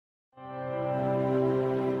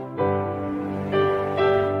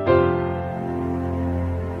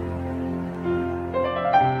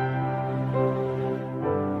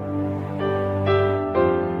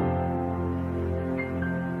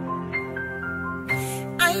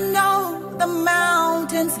I know the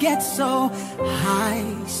mountains get so high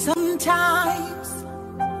sometimes.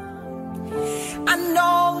 I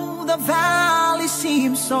know the valley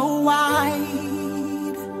seems so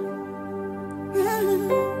wide.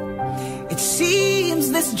 It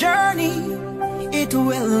seems this journey, it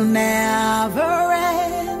will never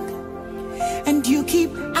end. And you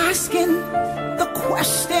keep asking the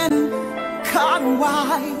question, God,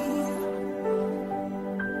 why?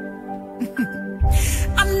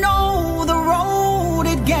 I know the road,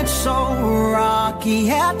 it gets so rocky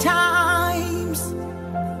at times.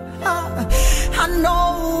 I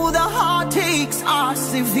know the heartaches are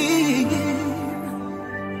severe.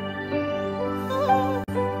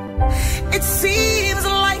 It seems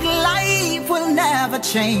like life will never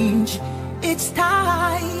change its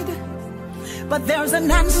tide, but there's an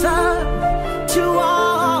answer to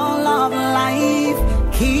all of life.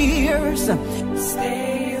 Here's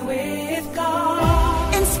stay with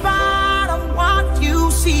God. In spite of what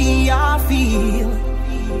you see or feel,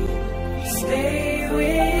 stay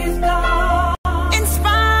with God. In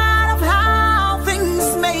spite of how things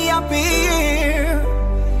may appear,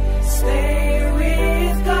 stay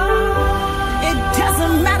with God. It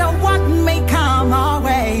doesn't matter what may come our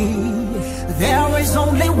way, there is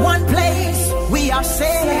only one place we are safe.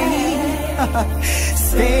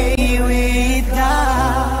 Stay with God.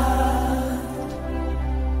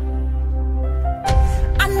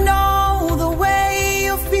 I know the way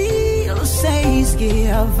you feel says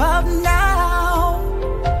give up now.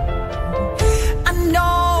 I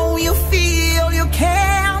know you feel you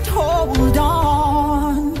can't hold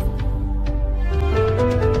on.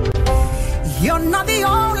 You're not the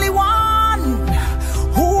only one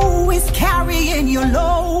who is carrying your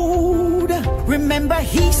load. Remember,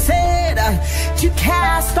 he said to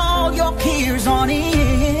cast all your cares on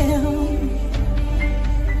him.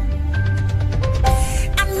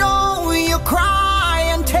 I know you cry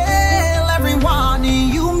and tell everyone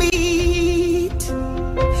you meet,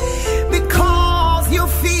 because you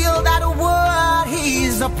feel that word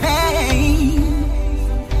is a pain.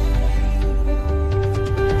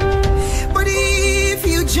 But if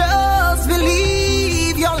you just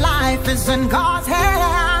believe your life is in God's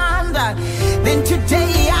hand, then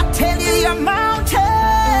today I tell you your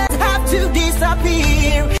mountains have to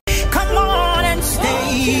disappear. Come on and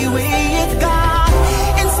stay with God.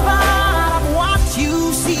 In spite of what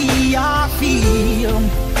you see or feel,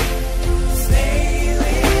 stay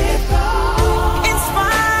with God. In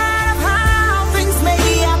spite of how things may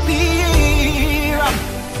appear,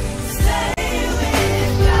 stay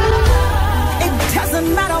with God. It doesn't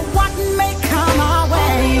matter what may come our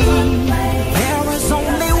way, there is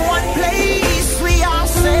only one place we are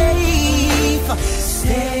safe.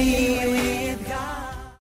 Stay with God.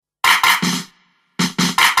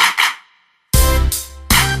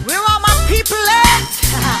 Where are my people at?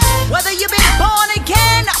 Whether you've been born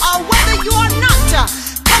again or whether you are not,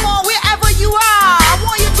 come on, wherever you are, I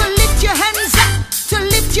want you to lift your hands up, to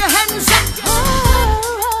lift your hands up.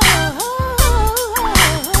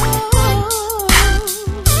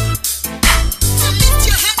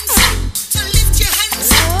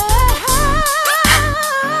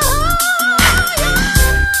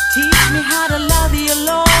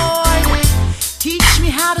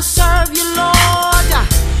 How to serve you, Lord.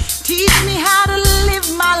 Teach me how to live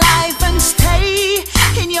my life and stay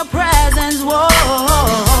in your presence.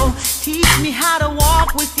 Whoa. Teach me how to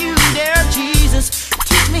walk with you, dear Jesus.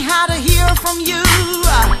 Teach me how to hear from you.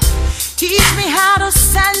 Teach me how to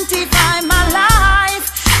sanctify my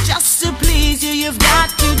life just to please you. You've got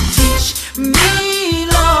to teach me,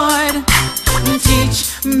 Lord.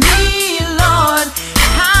 Teach me, Lord,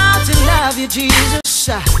 how to love you, Jesus.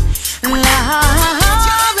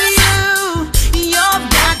 Love you. You've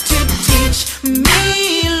got to teach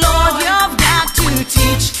me, Lord. You've got to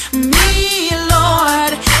teach me,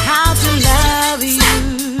 Lord, how to love you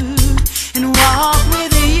and walk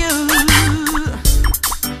with you.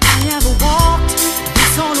 I never walked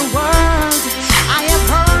this whole world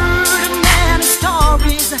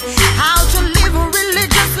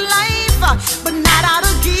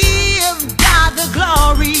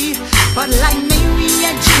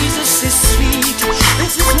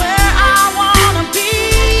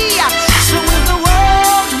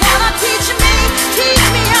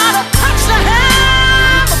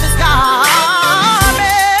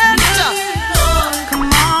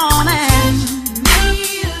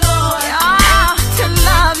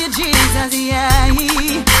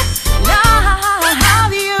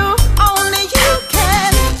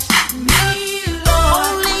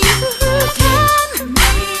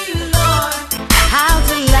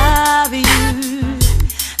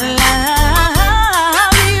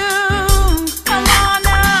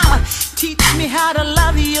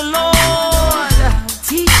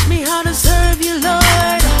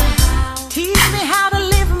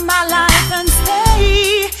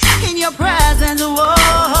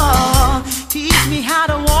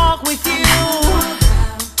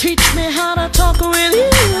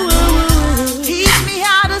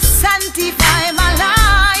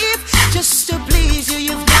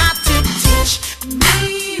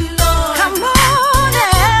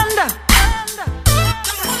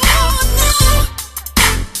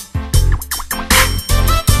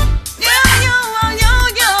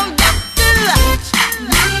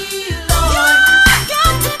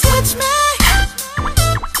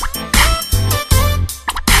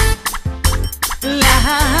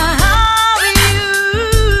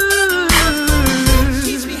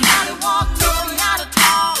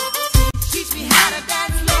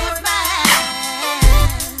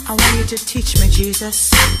want you to teach me,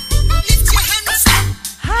 Jesus. Lift your hands up.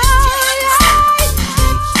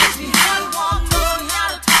 Teach me how to walk, teach me how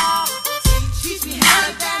to talk, teach me how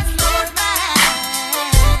to dance, Lord,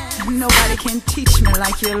 man. Nobody can teach me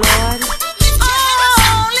like you, Lord.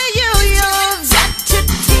 Only you've got to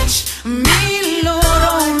teach me, Lord.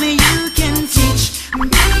 Only you can teach me,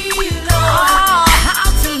 Lord, how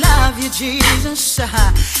to love you, Jesus. Love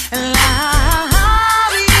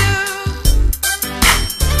you.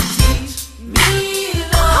 Teach me,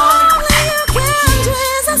 Lord. Only you can,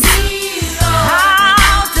 Jesus.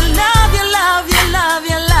 How to love you, love you, love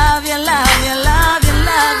you, love you, love you, love you,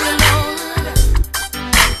 love you, Lord.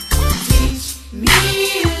 Teach me,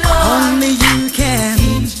 Lord. Only you can.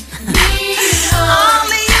 Teach me, Lord.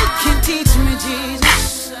 Only you can teach me, Jesus.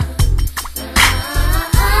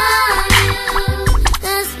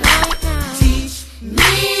 Teach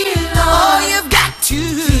me, Lord. Oh, you've got to.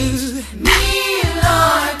 Teach me,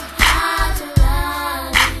 Lord. How to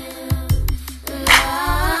love you.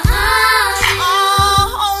 Oh,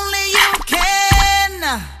 only you can.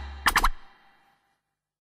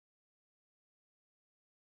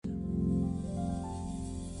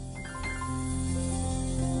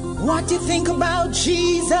 What do you think about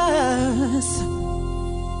Jesus?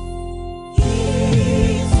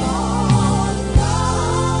 He's all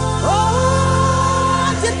right. Oh,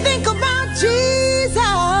 what do you think about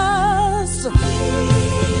Jesus?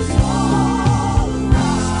 He's all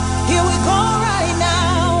right. Here we go right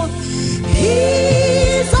now.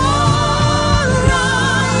 He's all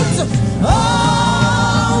right.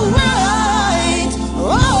 All right.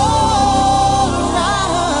 All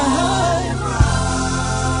right.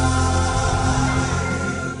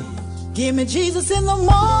 Give me Jesus in the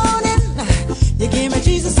morning. You give me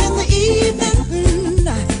Jesus in the evening.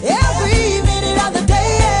 Every minute of the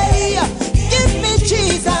day. Give me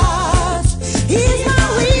Jesus. He's my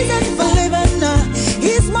reason for living.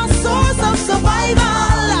 He's my source of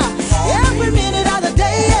survival. Every minute of the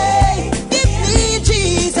day. Give me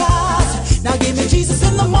Jesus. Now give me Jesus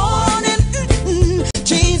in the morning.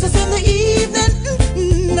 Jesus in the evening.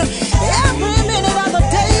 Every minute of the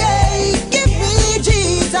day. Give me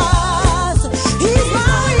Jesus. He's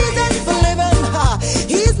my reason for living.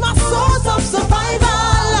 He's my source of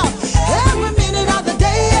survival. Every minute of the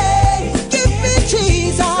day. Give me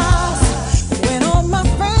Jesus. When all my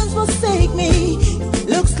friends forsake me,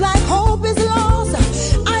 looks like hope is lost,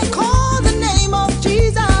 I call the name of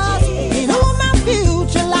Jesus. In whom my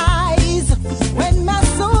future lies. When my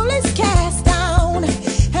soul is cast down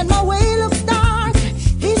and my way looks dark,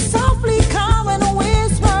 He softly come and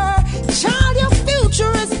whisper, child, your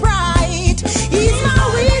future is bright. He's my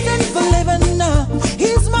reason for living.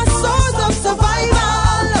 He's my source of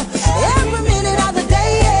survival. Every minute of the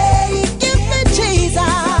day. Give me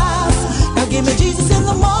Jesus. Now give me Jesus in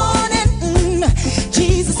the morning.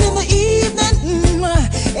 Jesus in the evening.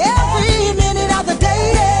 Every minute of the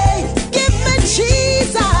day. Give me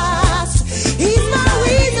Jesus. He's my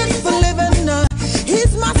reason for living.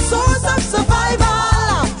 He's my source of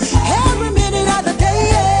survival. Every minute of the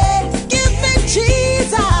day. Give me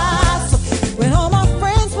Jesus. When all my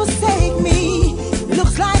friends forsake me,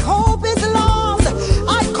 looks like hope is lost,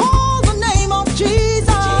 I call the name of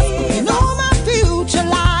Jesus. You know my future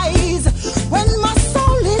lies. When my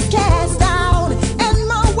soul is cast down and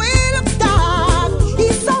my way looks dark, He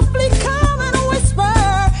softly come and whisper,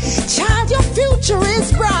 child, your future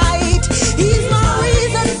is bright. He's my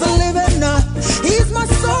reason for living. He's my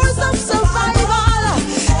source of survival.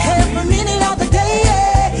 Every minute of the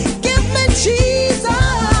day. Give me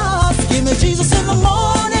Jesus. Give me Jesus in the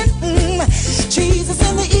morning. Jesus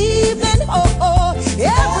in the evening. Oh,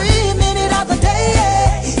 every minute of the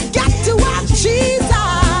day. Got to have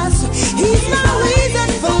Jesus. He's my reason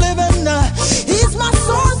for living. He's my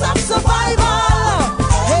source of survival.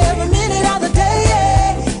 Every minute of the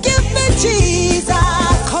day. Give me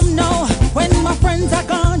Jesus. Come now, when my friends are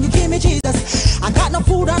gone, you give me Jesus. I got no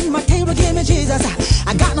food on my table, give me Jesus.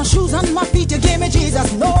 I got no shoes on my feet, you give me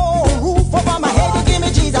Jesus. No roof over my head, you give me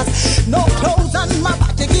Jesus. No clothes on my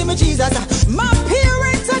back, you give me Jesus. My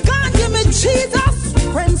parents are gone, give me Jesus.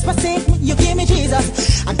 Friends forsake me, you give me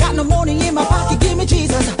Jesus. I got no money in my pocket, give me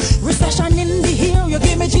Jesus. Recession in the air, you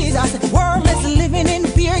give me Jesus. World is living in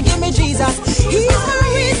fear, give me Jesus. He's my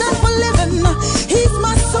reason for living. He's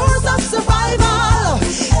my source of survival.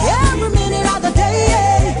 Every minute of the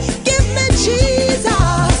day. Give me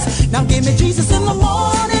Jesus. Now give me Jesus in the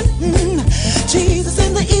morning. Jesus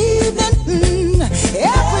in the evening.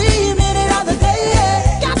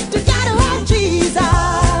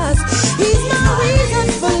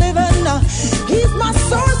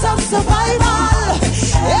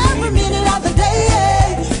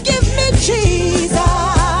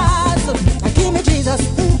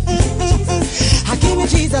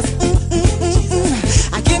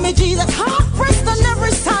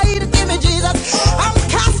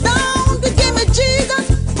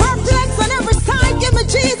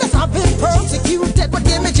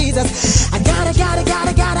 Jesus. I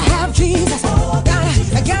gotta have Jesus.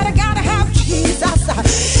 I gotta have Jesus.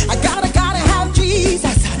 I gotta have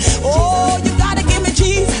Jesus. Oh, you gotta give me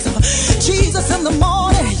Jesus. Jesus in the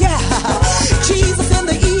morning, yeah. Jesus in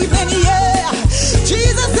the evening, yeah.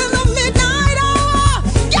 Jesus in the midnight hour.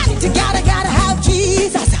 Gotta have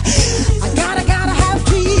Jesus. I gotta have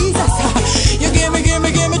Jesus. You give me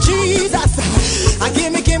Jesus. I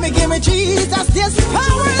give me Jesus. There's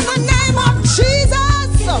power in the name of Jesus.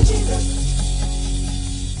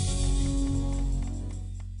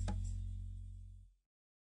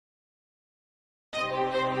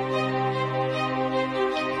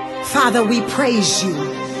 Father, we praise you.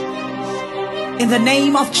 In the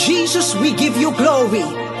name of Jesus, we give you glory.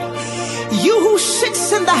 You who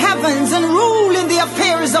sits in the heavens and rule in the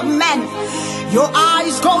affairs of men. Your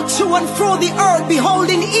eyes go to and fro the earth,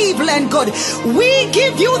 beholding evil and good. We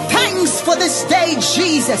give you thanks for this day,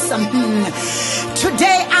 Jesus.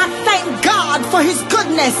 Today I thank God for his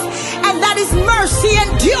goodness, and that his mercy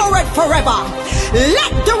endureth forever.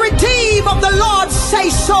 Let the redeemed of the Lord say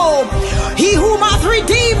so. He whom hath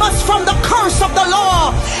redeemed us from the curse of the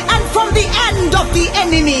law and from the end of the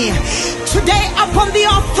enemy. Today, upon the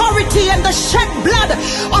authority and the shed blood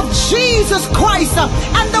of Jesus Christ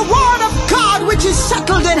and the word of God which is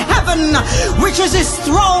settled in heaven, which is his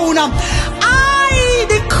throne, I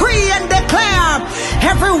decree and declare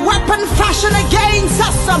every weapon fashioned against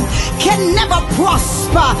us can never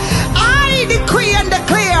prosper. I decree and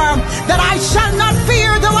declare that I shall not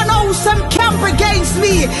fear though an awesome camp against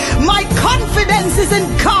me. My confidence is in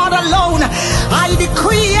God alone. I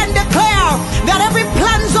decree and declare that every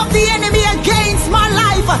plans of the enemy against my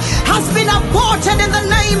life has been aborted in the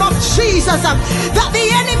name of Jesus. That the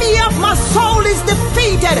enemy of my soul is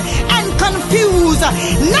defeated and confused.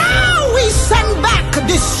 Now we send back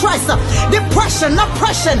distress, depression,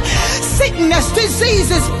 oppression, sickness,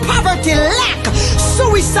 diseases, poverty, lack,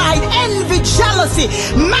 suicide, envy, jealousy,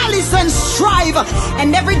 malice and strife,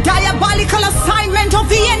 and every diabolical assignment of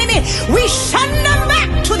the enemy. We send them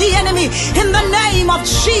back to the enemy in the name of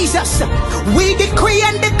Jesus. We decree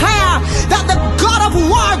and declare that the God of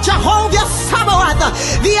war, Jehovah Sabaoth,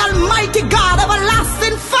 the Almighty God,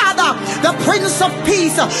 everlasting Father, the Prince of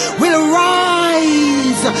Peace, will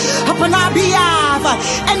rise upon our behalf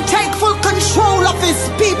and take full control of his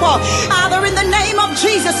people. Father, in the name of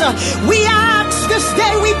Jesus, we ask this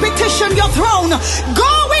day, we petition your throne.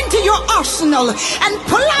 Go into your arsenal and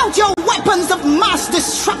pull out your weapons of mass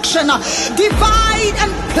destruction. Divide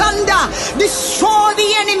and plunder, destroy the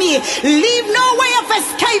enemy. Leave no way of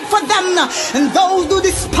escape for them. And those who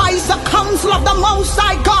despise the counsel of the Most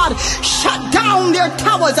High God, shut down their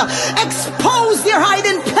towers, expose their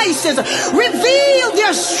hiding places, reveal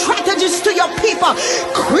their strategies to your people.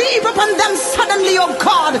 Creep upon them suddenly, O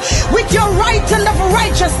God, with your right hand of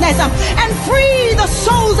righteousness, and free the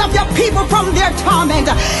souls of your people from their torment.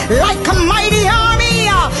 Like a mighty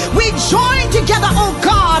army, we join together, O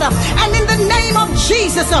God, and in the name of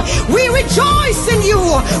Jesus, we rejoice in you.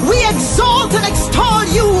 We exalt and extol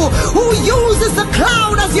you, who uses the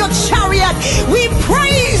cloud as your chariot. We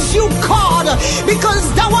praise you, God, because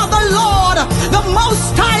thou art the Lord, the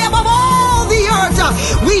Most High above all the earth.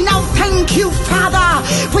 We now thank you, Father,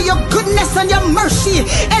 for your goodness and your mercy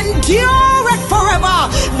endure it forever.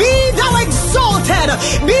 Be thou exalted,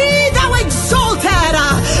 be thou exalted,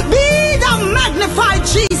 be thou magnified,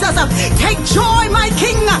 Jesus. Take joy, my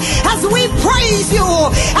King, as we praise you,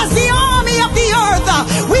 as the army of the earth.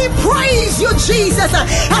 We praise you, Jesus,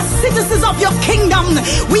 as citizens of your kingdom.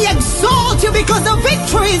 We exalt you because the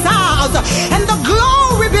victory is ours and the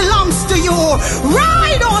glory belongs to you.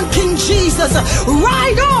 Ride on, King Jesus,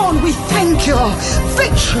 ride on. We thank you.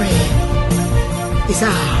 Victory is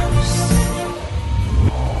ours.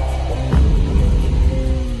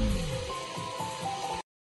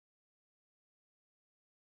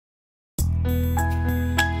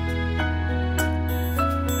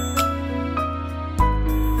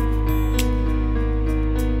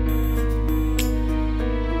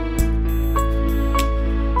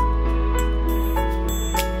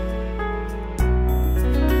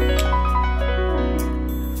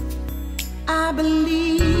 I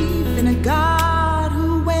believe in a God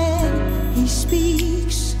who, when he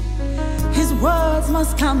speaks, his words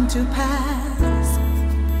must come to pass.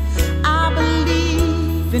 I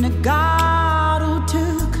believe in a God who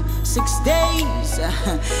took 6 days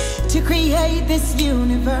to create this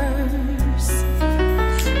universe.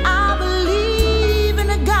 I believe in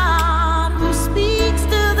a God who speaks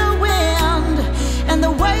to the wind and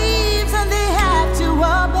the waves, and they have to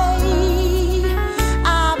obey.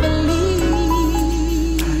 I believe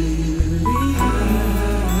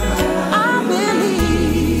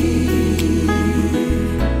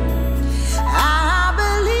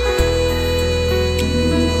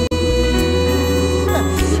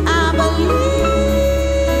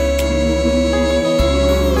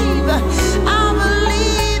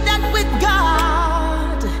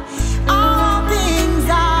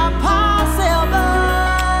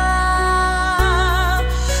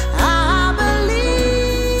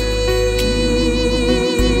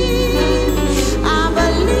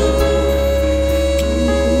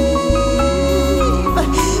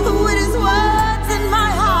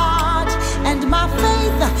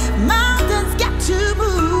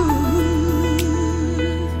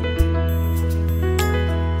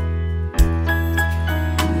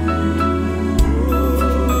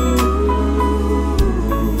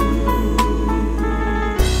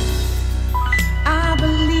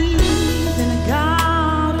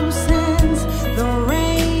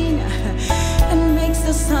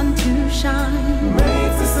shine.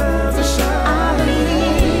 Makes the sun to shine. I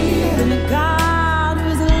believe in a God who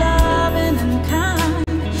is loving and kind,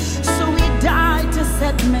 so He died to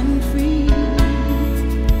set men free.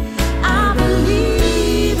 I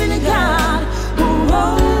believe in a God who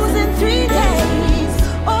rose in 3 days.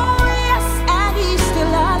 Oh yes, and He's still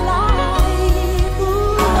alive.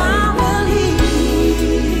 Ooh, I believe.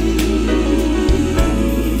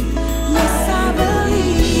 Yes, I believe.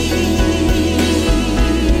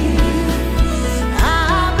 I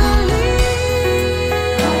believe.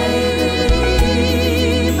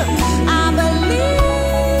 I believe.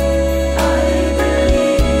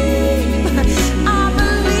 I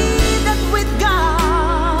believe that with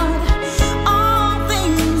God all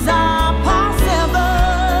things are possible.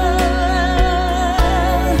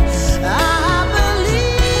 I believe.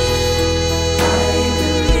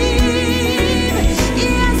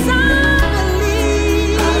 Yes, I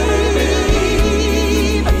believe.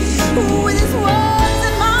 With His words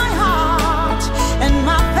in my heart and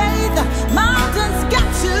my faith, mountains got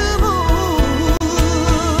to move.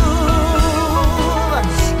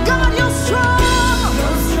 God, You're strong.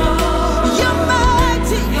 You're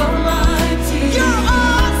mighty. You're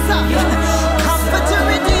awesome. Comforter,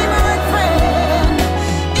 Redeemer, and friend.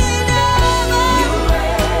 In heaven,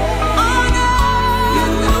 on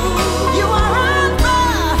earth, You are Alpha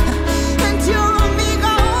and You're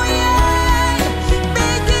Omega. Oh yeah,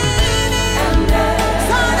 beginning,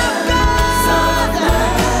 Son of God.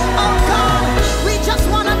 Oh God, we just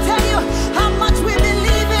want to tell You how much we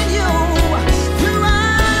believe in You.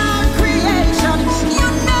 Throughout creation,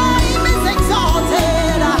 Your name is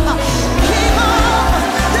exalted. King of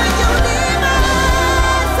the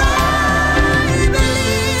universe, I believe.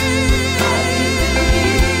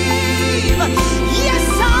 Yes,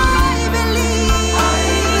 I believe.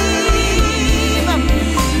 I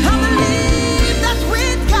believe that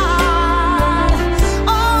with God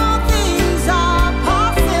all things are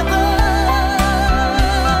possible.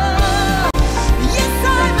 Yes, I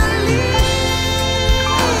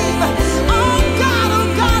believe. Oh God, oh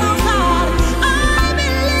God, oh God, I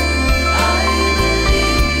believe.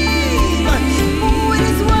 With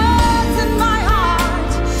His words in my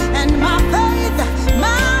heart and my faith,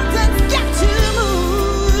 mountains get to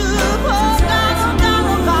move. Oh God, oh God,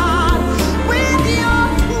 oh God, with Your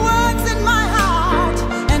words in my heart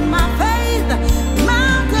and my faith,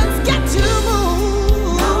 mountains get to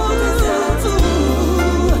move.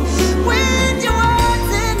 With Your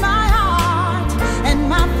words in my heart and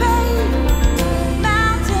my faith,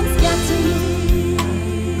 mountains get to move.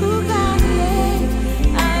 Oh God,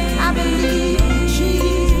 yeah, I believe in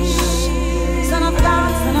Jesus, Son of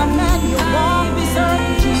God, Son of Man. You walk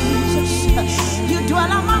beside Jesus. You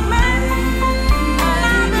dwell among men. And I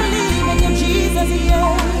believe in You, Jesus,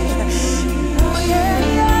 yeah. Oh yeah,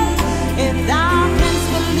 yeah. If thou canst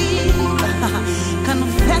believe,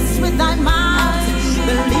 confess with thy mouth,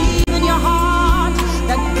 believe in your heart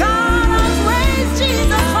that God has raised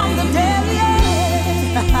Jesus from the dead, yeah.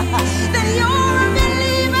 Then you're a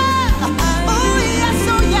believer. Oh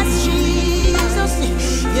yes, Jesus.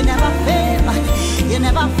 You never fail. You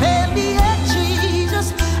never fail me yet, Jesus.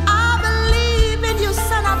 I believe in You,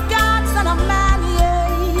 Son of God, Son of Man,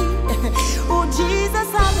 yeah. Oh Jesus,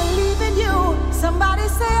 I believe in You. Somebody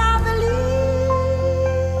say I believe.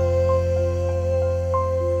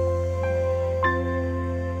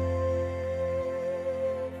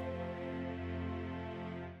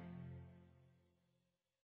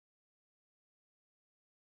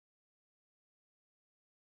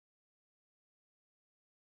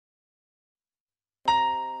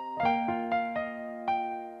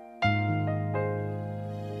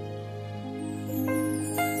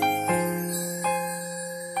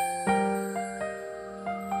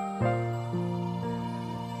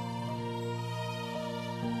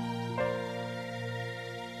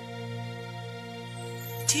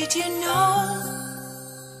 Did you know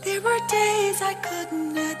there were days I could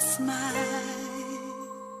not smile?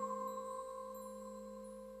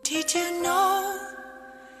 Did you know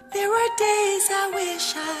there were days I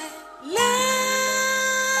wish I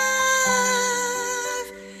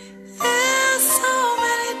left? There's so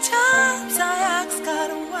many times I asked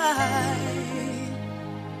God why.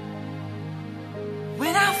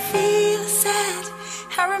 When I feel sad,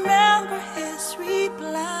 I remember His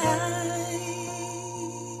reply.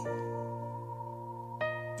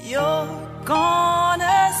 You're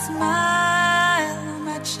gonna smile,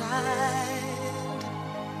 my child.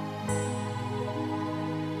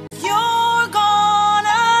 You're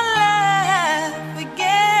gonna laugh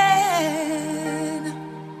again.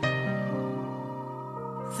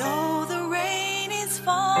 Though the rain is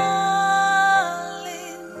falling,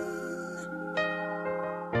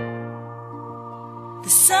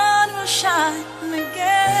 shine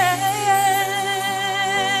again.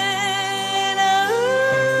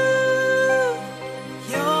 Ooh,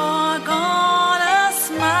 you're gonna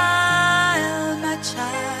smile, my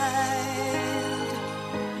child.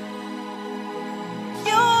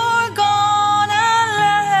 You're gonna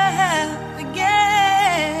laugh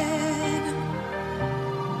again.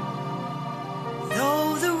 Though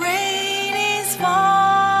the rain is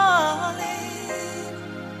falling,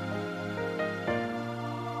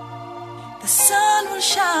 the sun will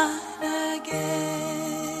shine again.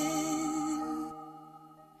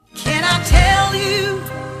 Can I tell you,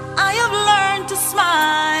 I have learned to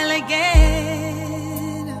smile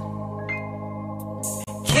again.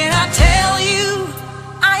 Can I tell you,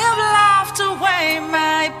 I have laughed away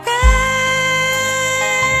my pains.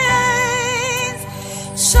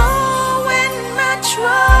 So when my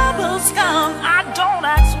troubles come, I don't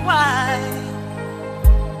ask why,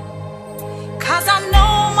 'cause I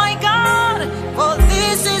know my God, for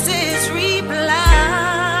this is His reply.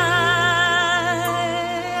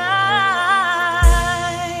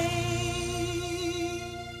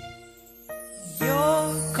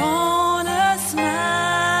 You're gonna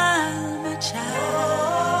smile, my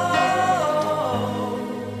child.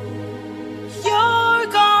 You're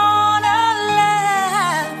gonna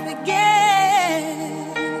laugh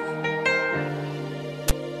again.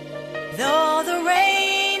 Though the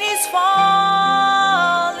rain is falling,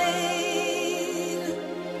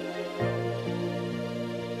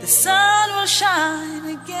 the sun will shine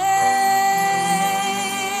again,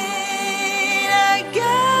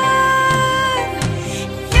 again.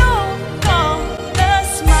 You're gonna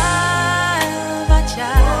smile, my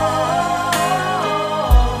child.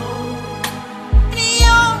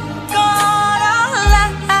 You're gonna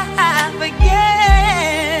laugh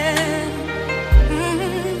again.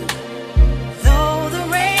 Though the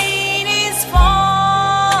rain is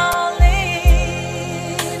falling,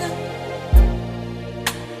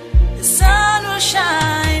 the sun will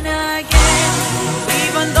shine again.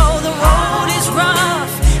 Even though the road is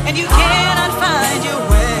rough and you cannot find your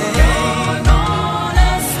way, you're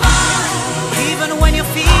gonna smile. Even when you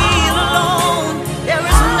feel alone, there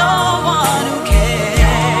is no one who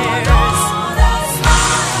cares.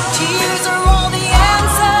 Tears are all the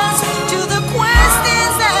answers to the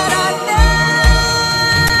questions that I never.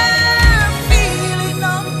 Feeling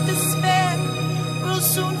of despair will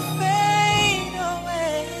soon fade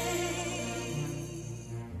away.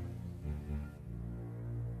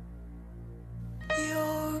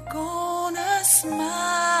 You're gonna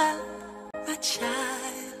smile, my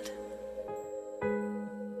child.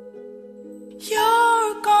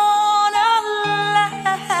 You're gonna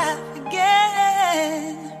laugh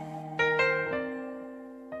again.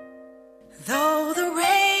 Though the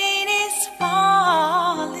rain is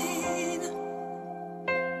falling,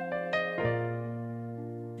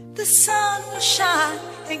 the sun will shine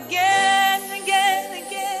again, again,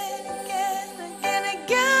 again, again, again,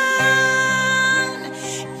 again.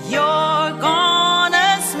 You're gonna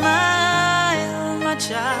smile, my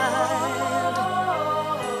child.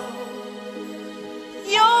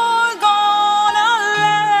 You're gonna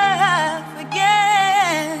laugh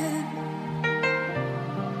again.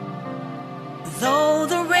 Though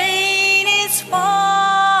the rain is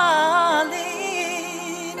falling,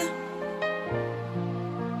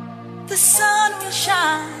 the sun will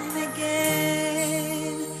shine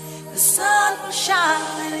again. The sun will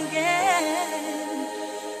shine again.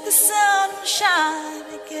 The sun will shine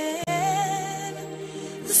again.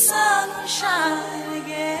 The sun will shine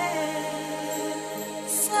again.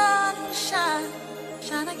 The sun will shine,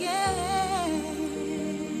 shine again.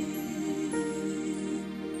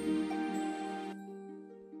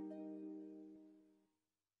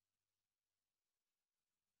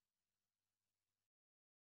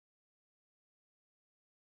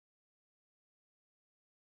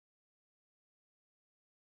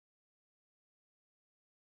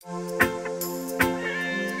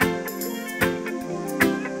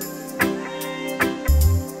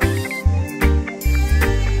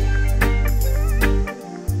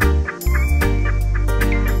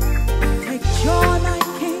 Take joy, my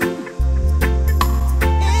King,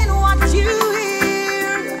 in what you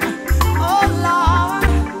hear. Oh Lord,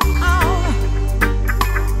 oh.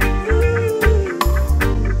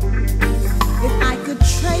 If I could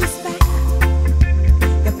trace back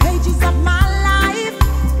the pages of my life,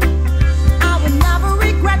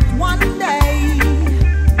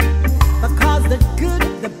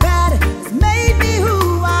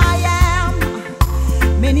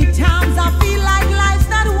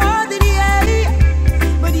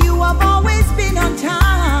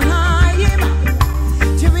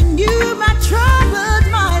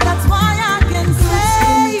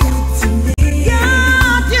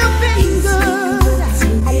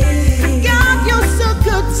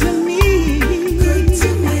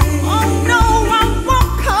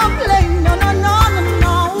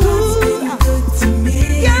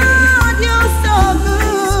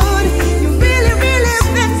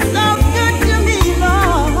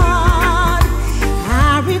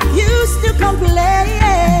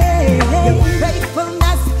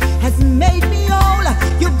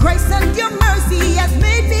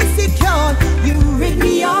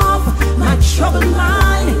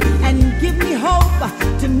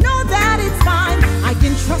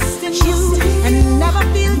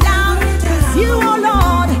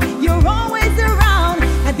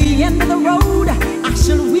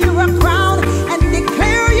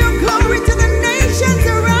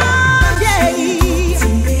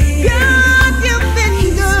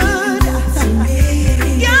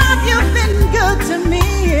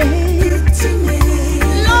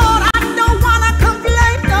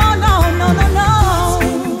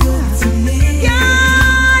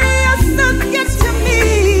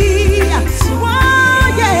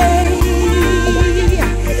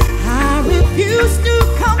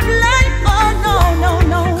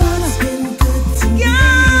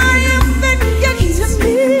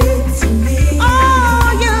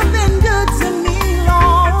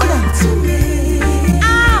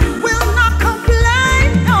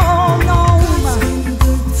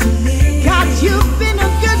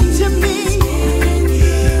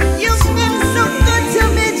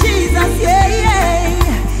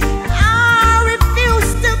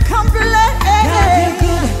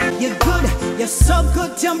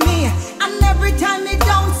 to me. And every time me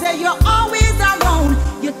down, say you're always around.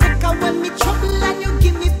 You take away me trouble and you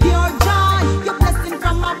give me pure joy. Your blessing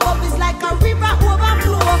from above is like a river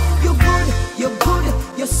overflow. You're good, you're good,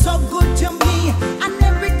 you're so good to me. And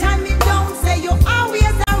every time me down, say you're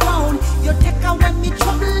always around. You take away me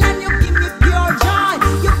trouble and you give me pure joy.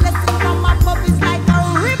 Your blessing from above is like a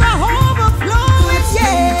river overflowing.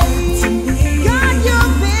 Yeah, God,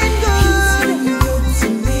 you've been good.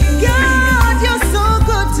 God, you're so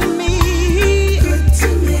good to me.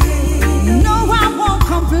 No, I won't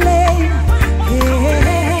complain.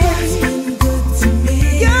 Yeah.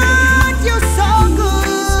 God, you're so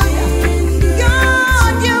good.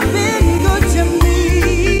 God, you've been good to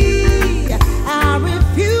me. I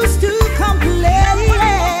refuse to complain.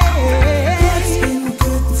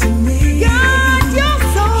 God, you're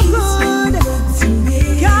so good.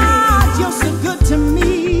 God, you're so good to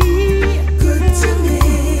me.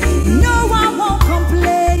 No, I won't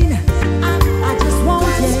complain. I just want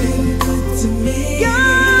it.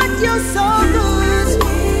 God, you're so good.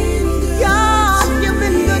 God, you've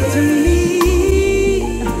been good to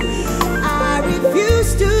me. I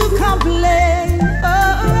refuse to complain.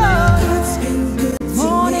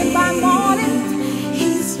 Morning by morning,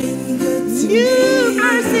 new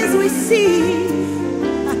mercies we see.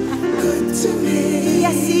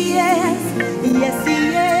 Yes, he is. Yes, he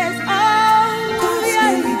is. Oh,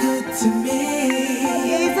 yeah.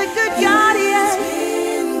 He's a good God, yes.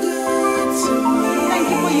 Thank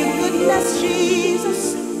you for your goodness,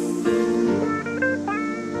 Jesus.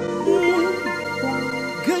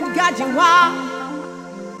 Good God you are.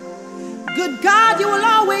 Good God you will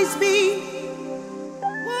always be.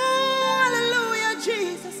 Oh, hallelujah,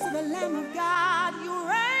 Jesus, the Lamb of God. You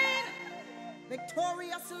reign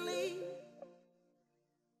victoriously.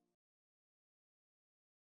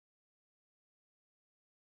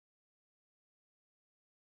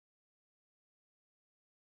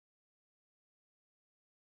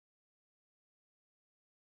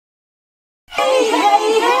 Hey,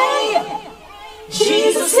 hey, hey!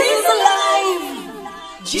 Jesus is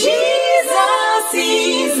alive! Jesus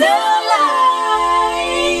is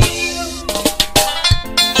alive!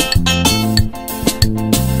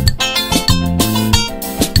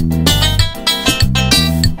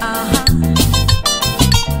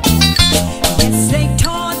 Yes, they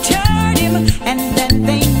tortured him and then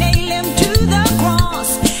they nailed him to the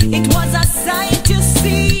cross. It was a sight to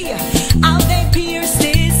see how they pierced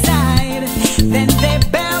his side. Then they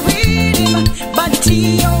buried him, but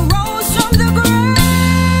he arose from the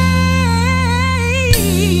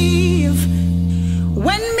grave.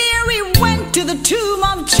 When Mary went to the tomb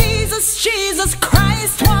of Jesus, Jesus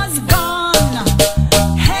Christ was gone.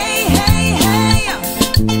 Hey, hey, hey,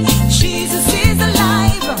 Jesus is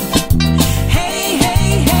alive. Hey,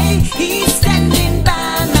 hey, hey, he's standing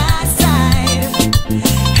by my side.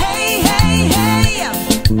 Hey, hey,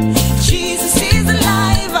 hey, Jesus is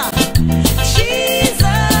alive.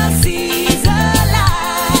 Jesus is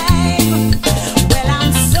alive. Well,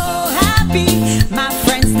 I'm so happy. My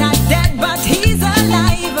friend's not dead, but he's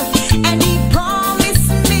alive. And he promised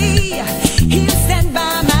me he'll stand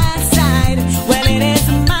by my side. Well, it is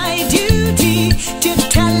my duty to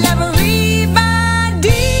tell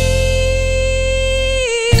everybody.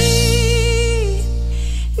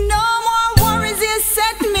 No more worries, you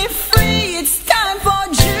set me free. It's time for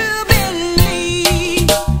jubilee.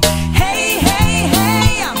 Hey, hey,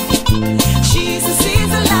 hey, Jesus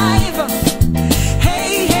is alive.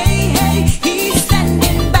 Hey, hey, hey, he's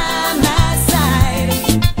standing by my side.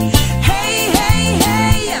 Hey, hey,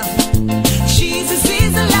 hey, Jesus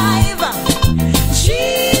is alive.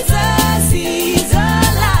 Jesus is alive.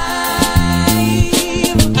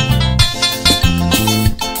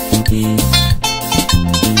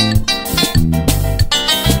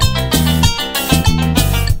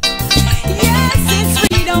 Yes, it's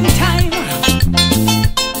freedom time.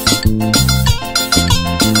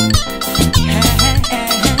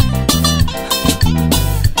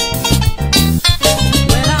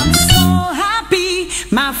 Well, I'm so happy.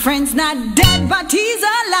 My friend's not dead, but he's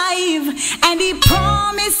alive. And he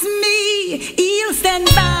promised me he'll stand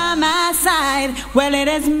by my side. Well, it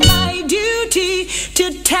is my duty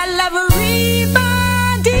to tell everybody.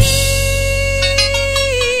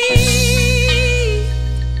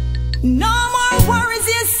 No more worries,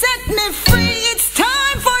 you set me free. It's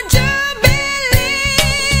time for jubilee.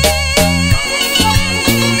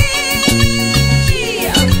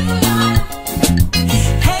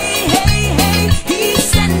 Hey, hey, hey, he's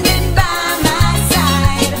standing by my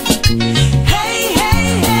side. Hey, hey,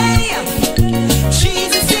 hey,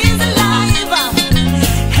 Jesus is alive.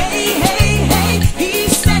 Hey, hey, hey,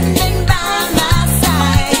 he's standing by my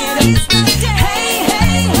side.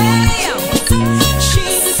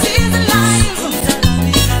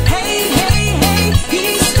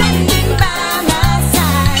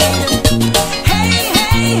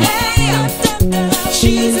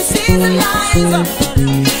 Hey,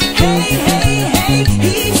 hey, hey,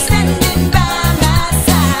 he's standing by my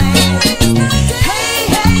side. Hey,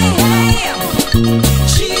 hey, hey,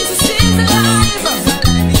 Jesus is alive.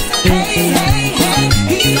 Hey, hey, hey,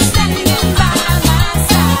 he's standing by my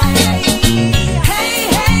side. Hey,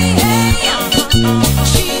 hey, hey,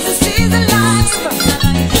 Jesus is alive.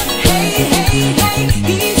 Hey, hey, hey,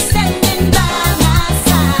 he's standing by my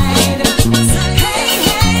side. Hey,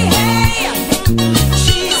 hey, hey,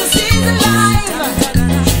 Jesus is alive.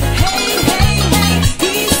 Hey, hey, hey,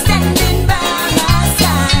 he's standing by my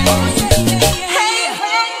side. Hey,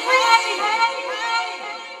 hey,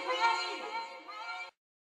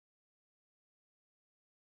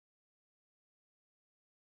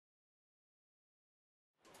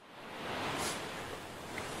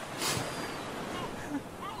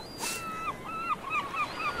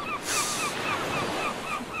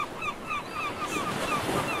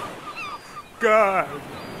 God,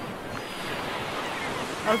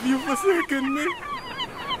 have you forsaken me?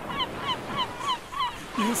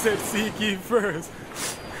 You said seek ye first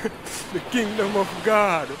the kingdom of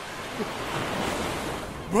God.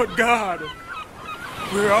 But God,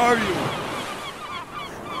 where are you?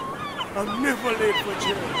 I'm never late for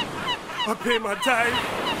church. I pay my tithe,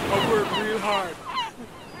 I work real hard,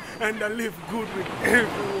 and I live good with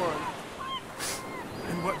everyone.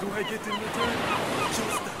 And what do I get in return?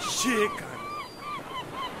 Just a shake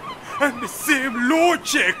and the same low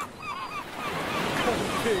check.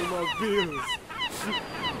 Can't pay my bills.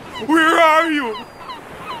 Where are you?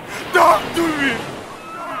 Talk to me.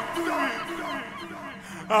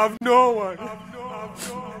 I've no one.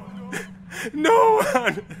 No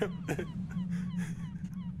one.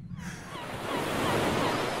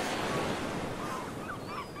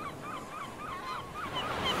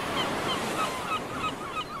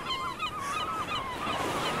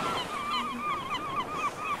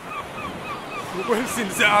 Well,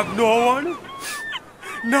 since I have no one,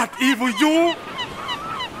 not even you,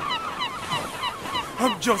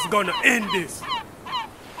 I'm just gonna end this.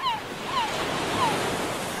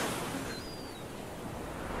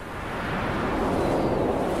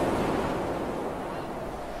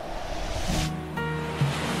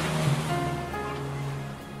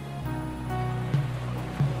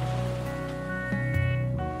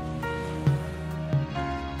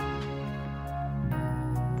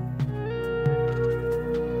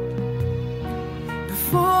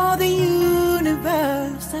 Before the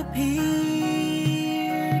universe appeared,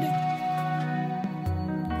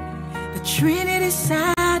 the Trinity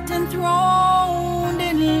sat enthroned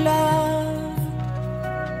in love.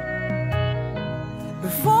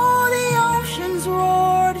 Before the oceans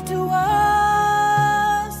roared to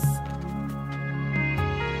us,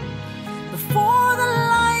 before the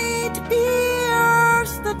light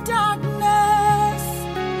pierced the darkness,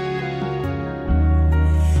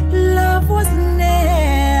 love was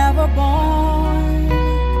never born,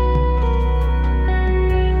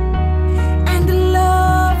 and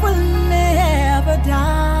love will never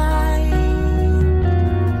die,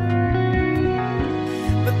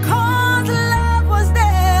 because love was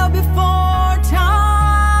there before time,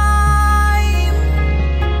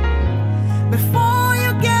 before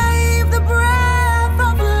you gave the breath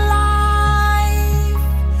of life.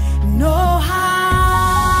 No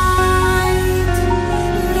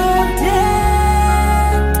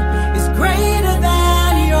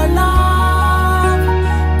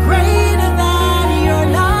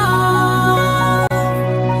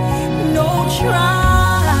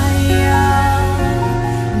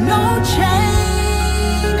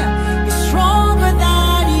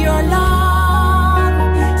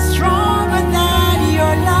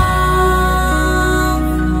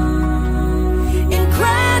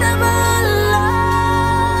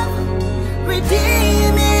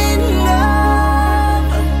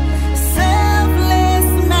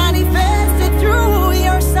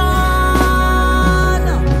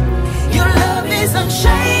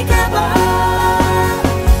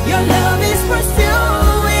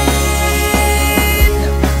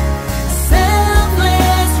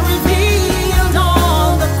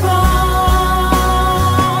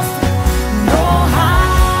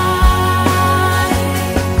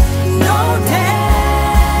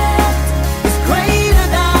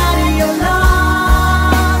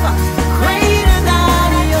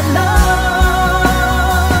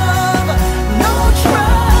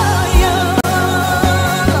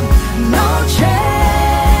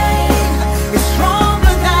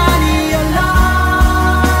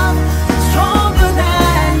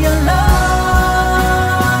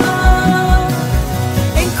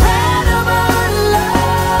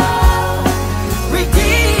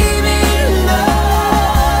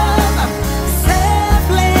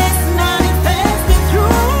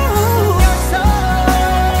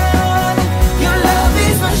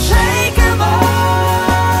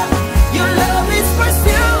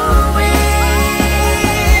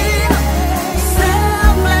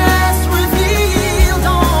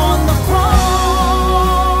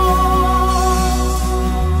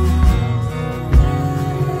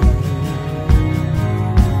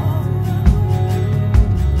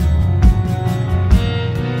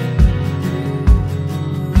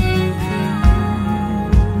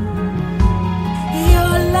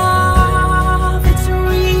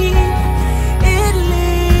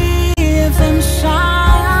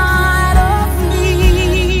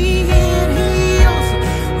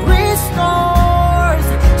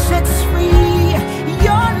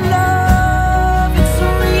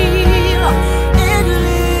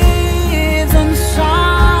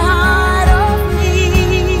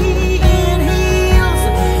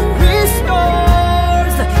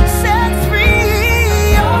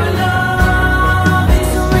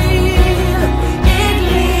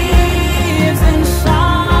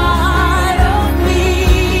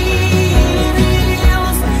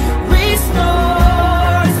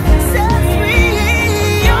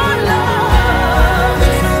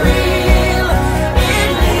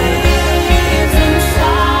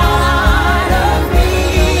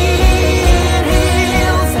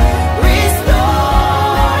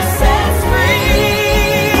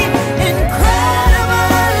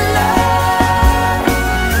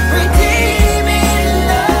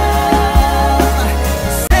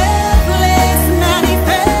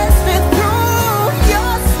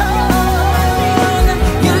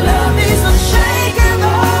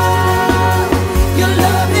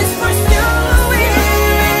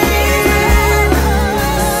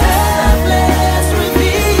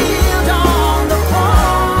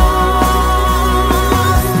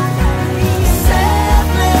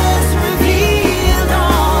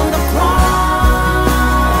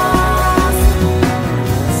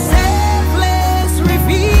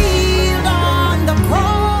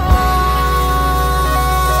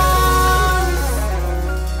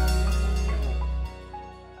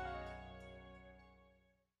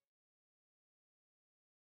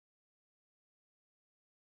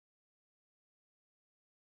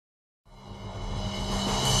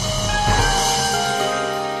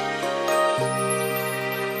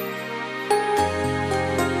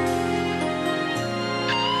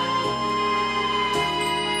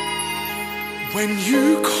When you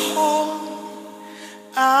call,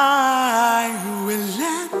 I will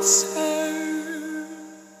answer.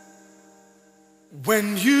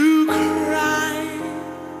 When you cry,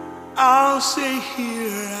 I'll say,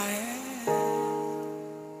 here I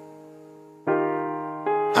am.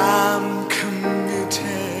 I'm committed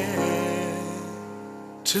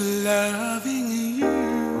to loving you.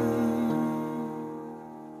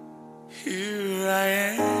 Here I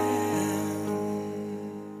am.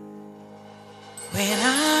 When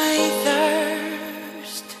I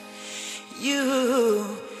thirst,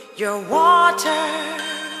 your water.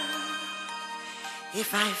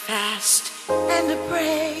 If I fast and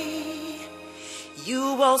pray, you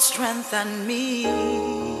will strengthen me.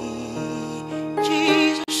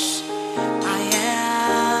 Jesus, I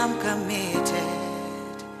am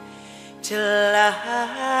committed to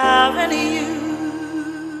loving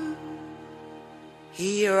you.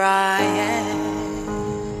 Here I am.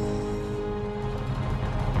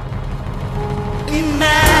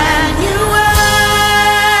 Emmanuel,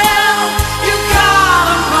 you God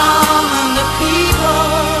among the people.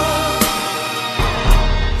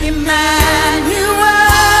 Emmanuel,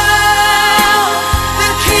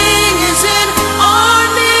 the King is in our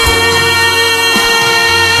midst.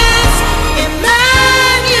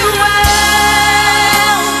 Emmanuel,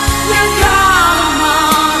 you God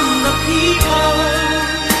among the people.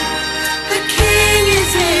 The King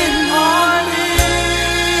is in our midst.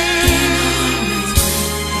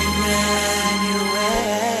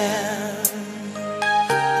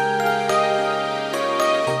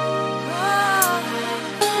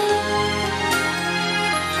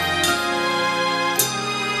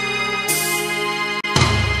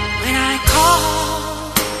 When I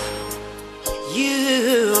call,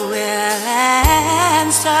 you will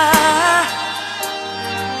answer.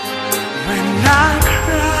 When I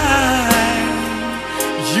cry,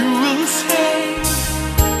 you will say,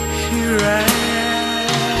 here I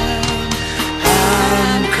am.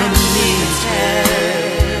 I'm committed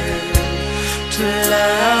to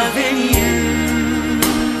loving you.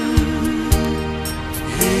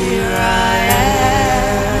 Here I am.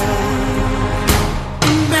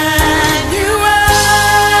 Emmanuel,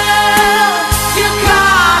 you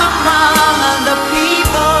God among the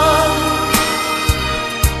people.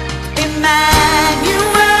 Emmanuel,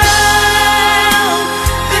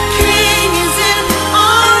 the King is in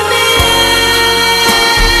our midst.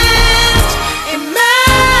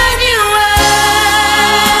 Emmanuel,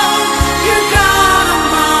 you God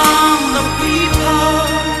among the people.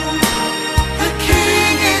 The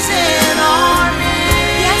King is in our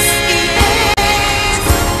midst. Yes, He is.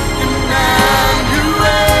 Emmanuel,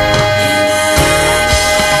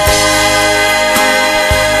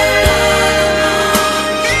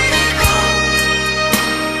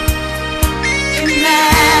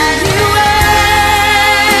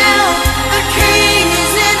 the King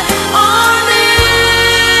is in our midst.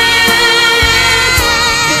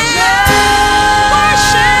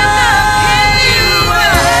 Worship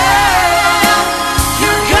Emmanuel,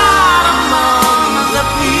 you God among the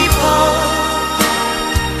people.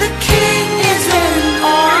 The King is in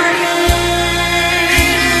our midst.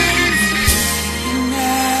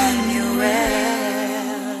 Emmanuel.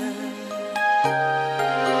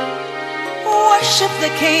 Worship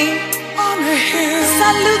the King, Honor him,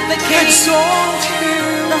 salute the King. exalt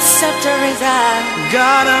him, The scepter is at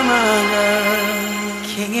God among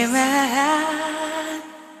us. King Emmanuel.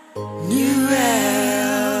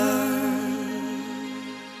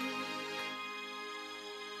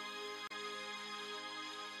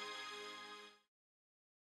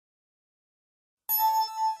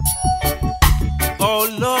 Oh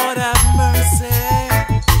Lord, have mercy.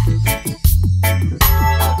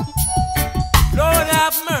 Lord,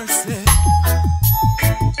 have mercy.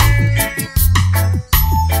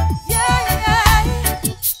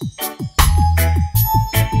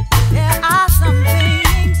 There are some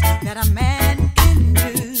things that a man can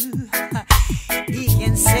do. He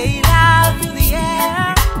can sail out through the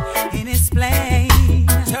air in his plane.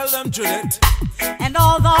 Tell them, Judith. And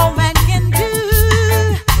although man can do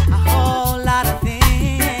a whole lot of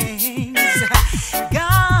things,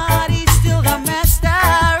 God is still the master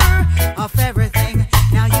of everything.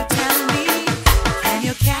 Now you tell me, can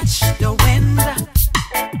you catch the wind?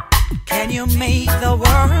 Can you make the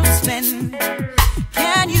world spin?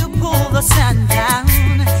 Can you pull the sun down?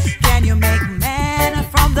 Can you make man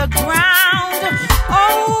from the ground?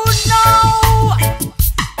 Oh no,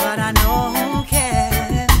 but I know who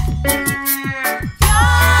can.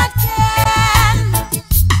 God can.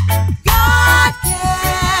 God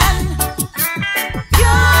can.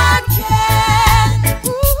 God can.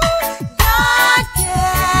 Ooh, God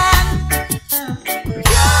can.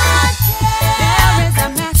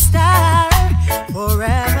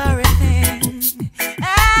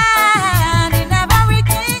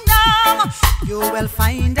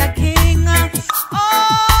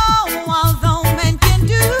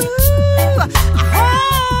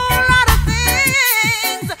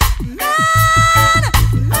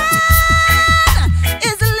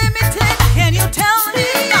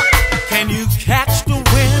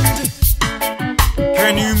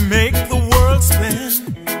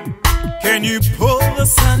 Can you pull the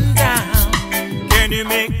sun down? Can you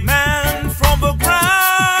make man from the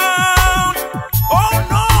ground? Oh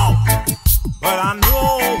no, but I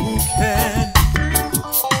know who can.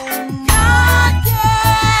 God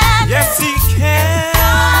can. Yes, he can.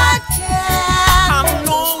 God can. I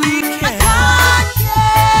know he can. God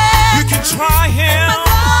can. You can try him.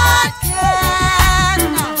 God can.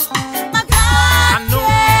 My God I know he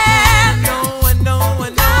can. I know he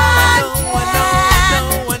can.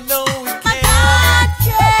 My God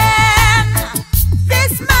can.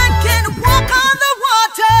 This man can walk on the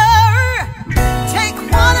water. Take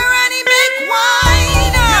water and he make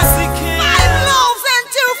wine. Yes, he can. 5 loaves and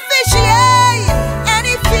 2 fish, yeah, and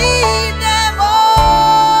he feed them all.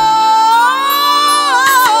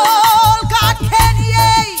 God can,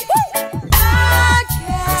 yeah. God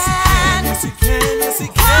can. Yes, he can. Yes, he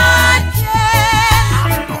can. God can. I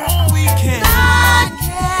know he can. God I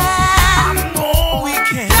can. know he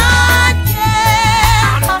can. God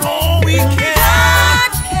can. I know he can.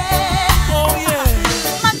 God can. Oh yeah.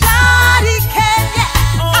 My God, he can,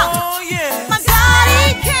 yeah. Oh yeah. My God, he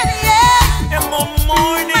can, yeah. In the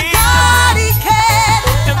morning. My God, he can.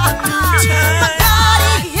 In the noontime. My God,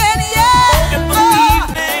 he can, yeah. In the Oh,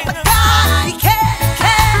 evening. my God, he can.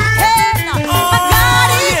 My God,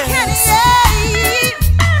 he can, yeah.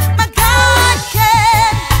 My God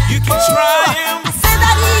can. You can try him. I said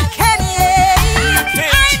that he can, yeah.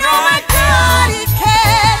 can I know my try God, he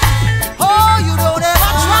can. Oh, you don't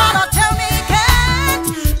ever try to tell me he can't,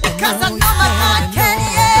 because I know my God can,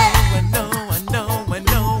 yeah. I know.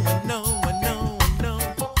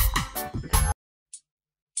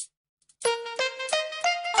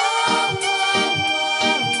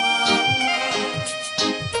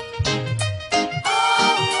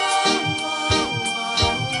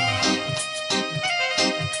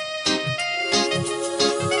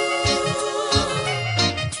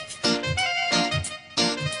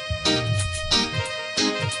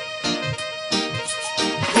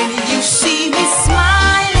 When you see me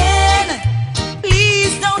smiling,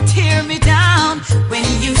 please don't tear me down. When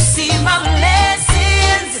you see my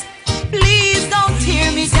blessings, please don't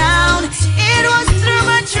tear me down. It was through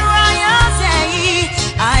my trials, yeah,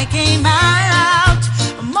 I came out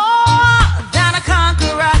more than a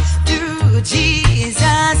conqueror through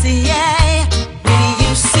Jesus, yeah. When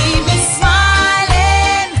you see me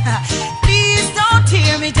smiling, please don't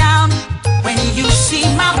tear me down. When you see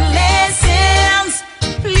my blessings,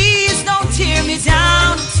 please don't tear me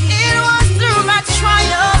down. It was through my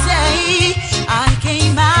trials, yeah, I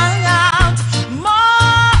came out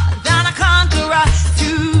more than a conqueror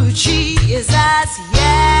through Jesus,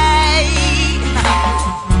 yeah.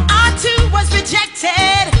 I too was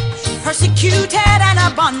rejected, persecuted and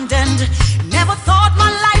abandoned. Never thought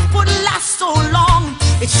my life would last so long.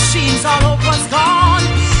 It seems all hope was gone.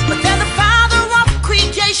 But then the Father of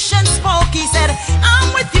creation spoke. He said,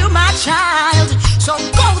 I'm with you, my child. So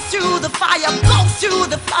go through the fire, go through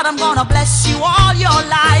the flood. I'm gonna bless you all your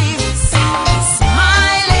life.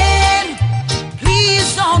 Smiling,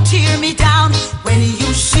 please don't tear me down. When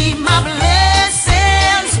you see my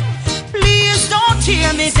blessings, please don't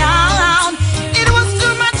tear me down. It was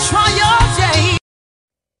through my trials, yeah.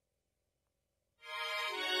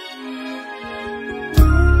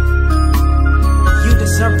 You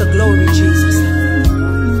deserve the glory, Jesus.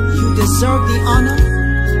 You deserve the honor.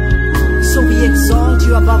 So we exalt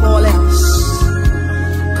you above all else,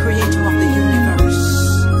 creator of the universe.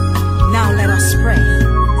 Now let us pray.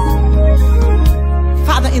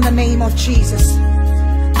 Father, in the name of Jesus,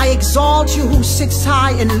 I exalt you who sits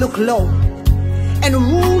high and look low and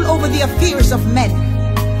rule over the affairs of men.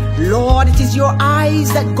 Lord, it is your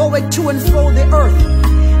eyes that goeth to and fro the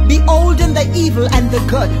earth, beholding the evil and the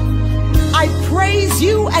good. I praise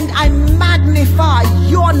you and I magnify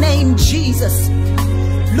your name, Jesus.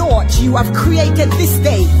 Lord, you have created this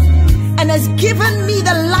day and has given me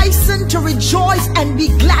the license to rejoice and be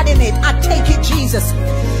glad in it. I take it, Jesus.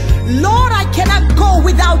 Lord, I cannot go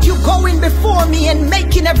without you going before me and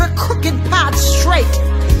making every crooked path straight.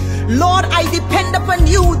 Lord, I depend upon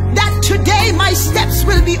you that today my steps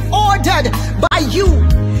will be ordered by you.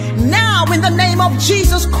 Now, in the name of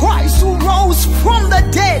Jesus Christ, who rose from the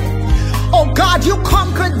dead, oh God, you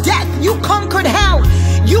conquered death, you conquered hell,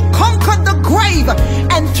 you conquered the grave,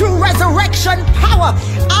 and through resurrection power,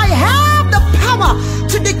 I have the power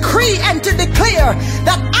to decree and to declare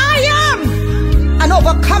that I am an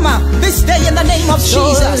overcomer this day in the name of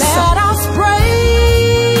Jesus. Let us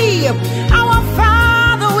pray. Our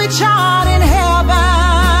Father which art in heaven,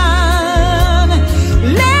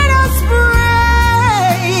 let us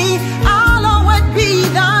pray. Hallowed be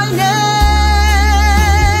thy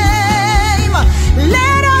name.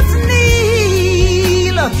 Let us kneel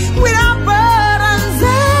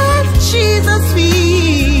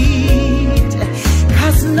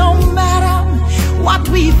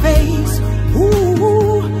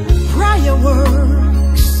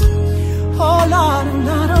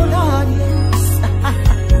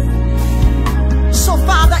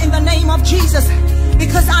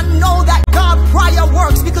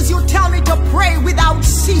pray without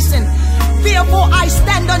ceasing. Therefore I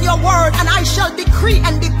stand on your word, and I shall decree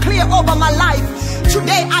and declare over my life.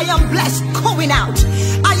 Today I am blessed going out.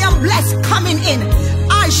 I am blessed coming in.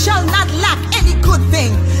 I shall not lack any good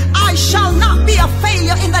thing. I shall not be a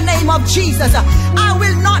failure in the name of Jesus. I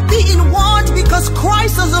will not be in want, because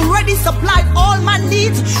Christ has already supplied all my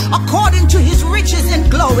needs according to his riches in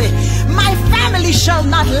glory. My family shall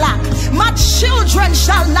not lack. My children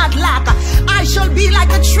shall not lack. I shall be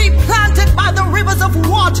like a tree planted by the rivers of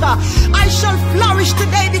water. I shall flourish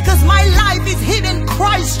today because my life is hid in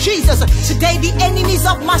Christ Jesus. Today the enemies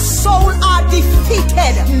of my soul are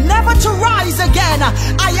defeated, never to rise again.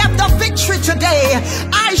 I have the victory today.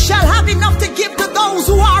 I shall have enough to give to those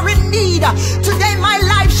who are in need. Today my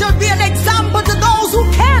life shall be an example to those who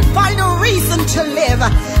can't find a reason to live.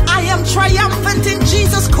 I am triumphant in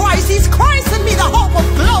Jesus Christ. He's Christ in me, the hope of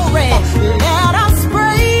glory. Let us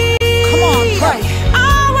pray. Come on, pray.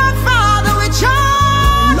 Our Father which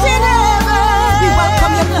art in heaven, we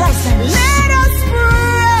welcome your presence. Let us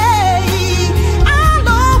pray.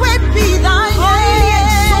 Hallowed be thy name. Highly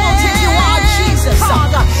exalted you are, Jesus.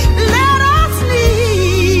 Father, let us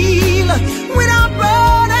kneel with our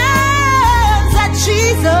burdens at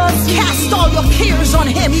Jesus. Cast all your cares on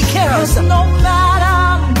him. He cares. No matter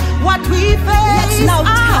what we face. Let's now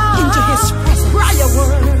tap into his presence. Prayer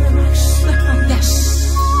works. Yes.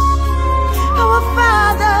 Our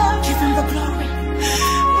Father, give him the glory.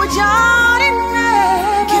 Which art in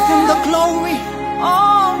heaven, give him the glory.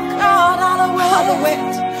 Oh God,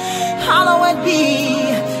 hallowed be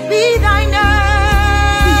thy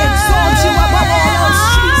name. We exalt you above all else,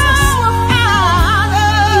 Jesus.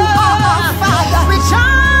 You are our Father, which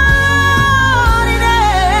art in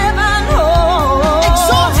heaven. Oh,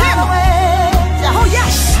 exalt him. Oh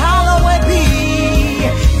yes, hallowed be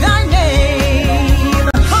thy name.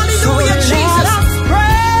 Hallelujah, so Jesus. Let us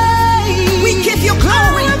pray. We give you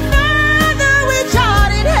glory. Our Father which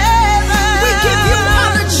art in heaven, we give you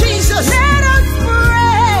honor, Jesus. Let us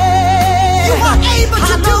pray. You are able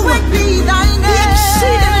to do it. Be thy name. The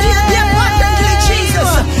exceedingly and the abundantly,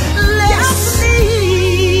 Jesus. Let us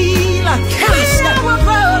kneel. Cast our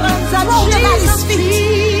burdens at Jesus'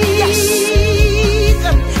 feet. Yes.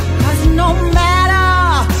 Because no matter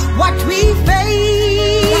what we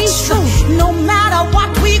face, that's true. No matter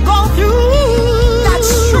what we go through,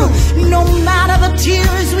 that's true. No matter the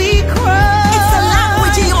tears we cry, it's a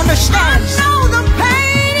language he understands. I know the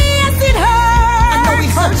pain, yes it hurts. I know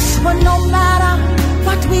it hurts. But no matter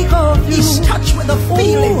what we go through, he's touched with the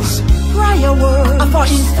feelings. Prayer word of our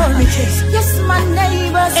infirmities. Yes, my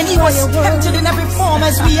neighbors. And he was tempted in every form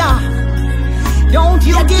as we are. Don't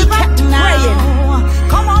you give up now.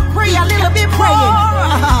 Come on, pray a little bit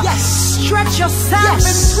more. Yes, stretch yourself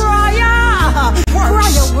in prayer.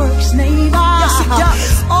 Prayer works, neighbor. Yes, it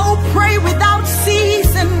does. Oh, pray without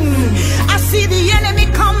ceasing. I see the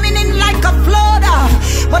enemy coming in like a flood,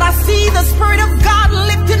 but I see the Spirit of God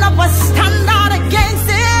lifting up a standard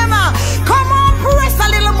against him. Come on, press a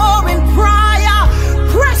little more in prayer.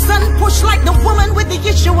 Press and push like the woman with the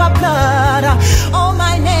issue of blood. Oh,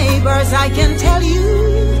 my neighbors, I can tell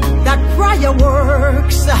you that prayer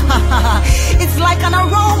works. It's like an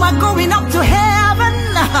aroma going up to heaven.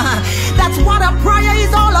 That's what a prayer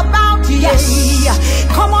is all about. Yes.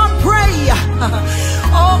 Come on, pray.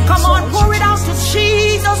 Oh, come on, pour it out to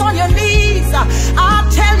Jesus on your knees.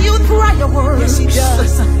 I'll tell you, prayer works. Yes, he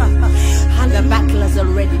does. And the battle has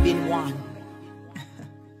already been won.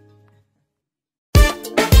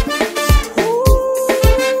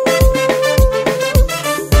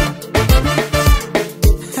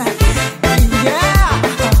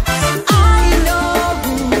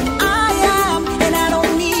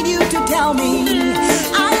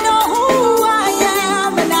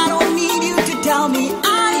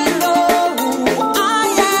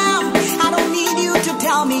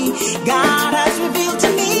 God has revealed to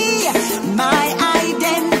me my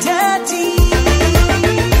identity.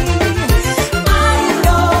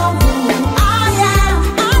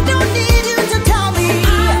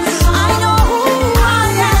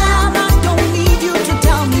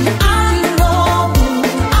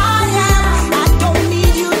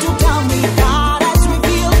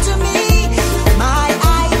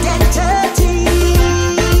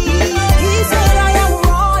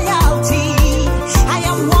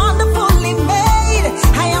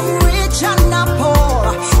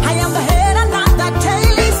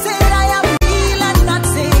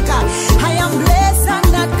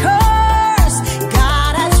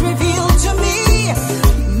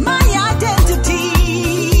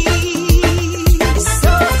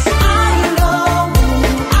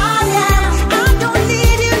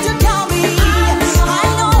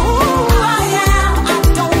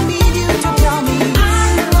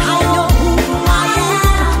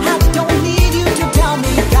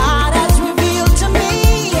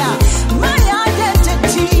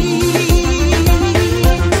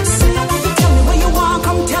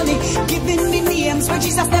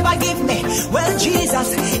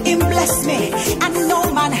 no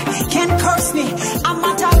man can curse me. A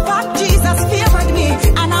matter of fact, Jesus favored me,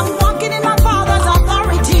 and I'm walking in my Father's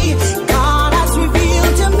authority. God has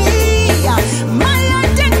revealed to me my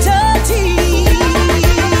identity.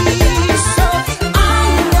 So I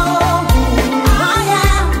know who I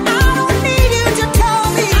am. I don't need you to tell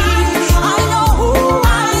me. I know who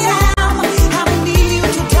I am. I don't need you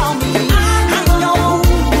to tell me. I know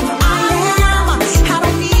who I am. I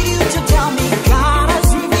don't need you to tell me. God has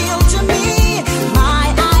revealed to me my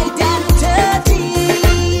identity.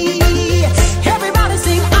 Everybody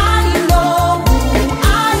sing, I know who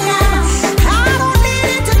I am. I don't need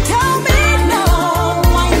you to tell me. No,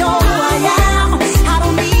 I know who I am. I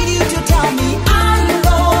don't need you to tell me. I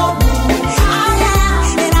know who I am,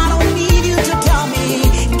 and I don't need you to tell me.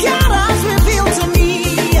 God has revealed to me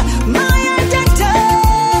my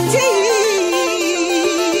identity.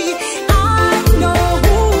 I know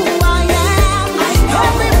who I am.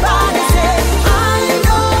 Everybody say, I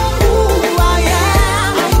know who I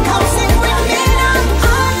am. Come sing with me now.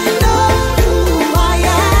 I know who I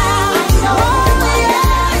am. Oh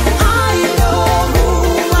yeah, I know who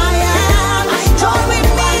I am. Join with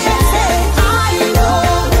me and say, I know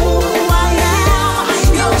who I am.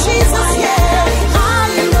 Yo, Jesus, yeah, I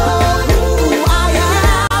know who I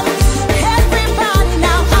am. Everybody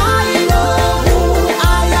now, I know who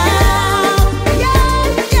I am. Yeah,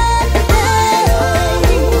 yeah,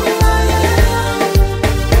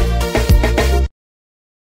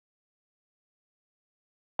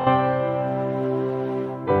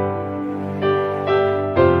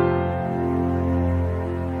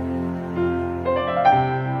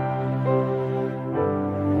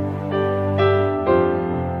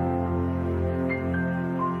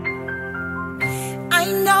 I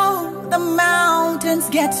know the mountains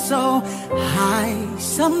get so high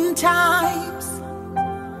sometimes.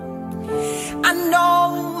 I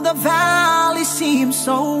know the valley seems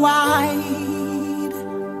so wide.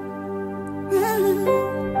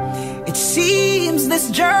 It seems this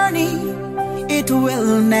journey, it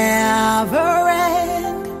will never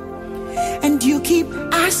end. And you keep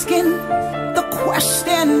asking the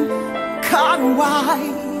question, God, why?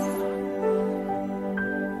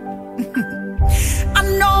 I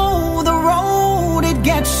know the road, it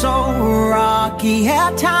gets so rocky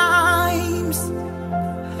at times.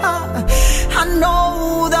 I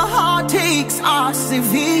know the heartaches are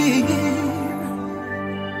severe.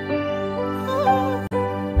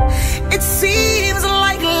 It seems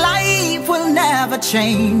like life will never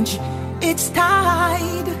change its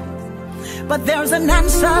tide. But there's an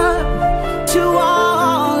answer to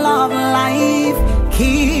all of life.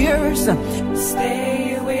 Here's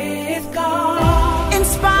stay with God. In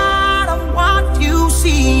spite of what you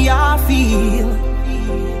see or feel,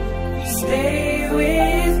 stay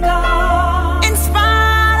with God. In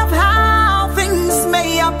spite of how things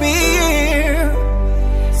may appear,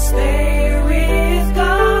 stay with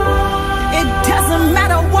God. It doesn't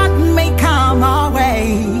matter what may come our way.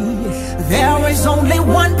 There is only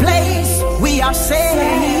one place we are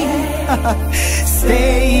safe.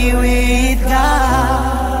 Stay with God.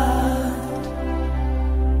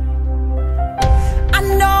 I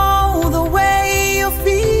know the way you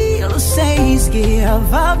feel says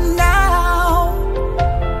give up now.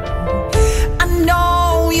 I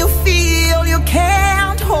know you feel you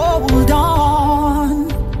can't hold on.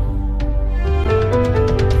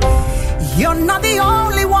 You're not the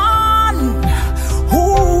only one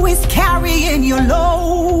who is carrying your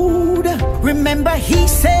load. Remember, he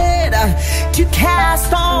said to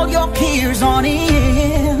cast all your cares on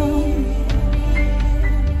him.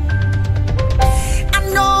 I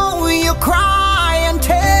know you cry and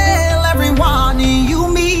tell everyone you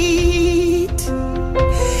meet,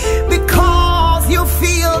 because you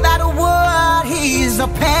feel that word is a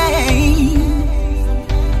pain.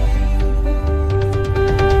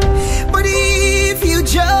 But if you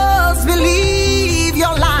just believe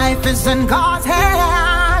your life is in God's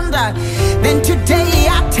hand, then today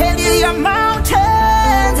I tell you your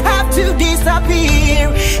mountains have to disappear.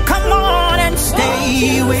 Come on and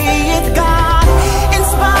stay with God. In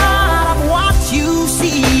spite of what you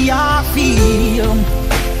see or feel,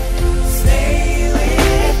 stay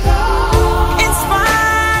with God. In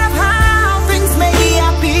spite of how things may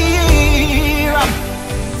appear,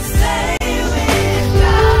 stay with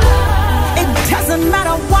God. It doesn't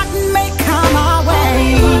matter what may come our way.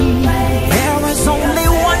 There is only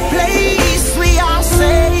one place we are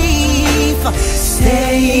safe.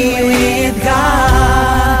 Stay with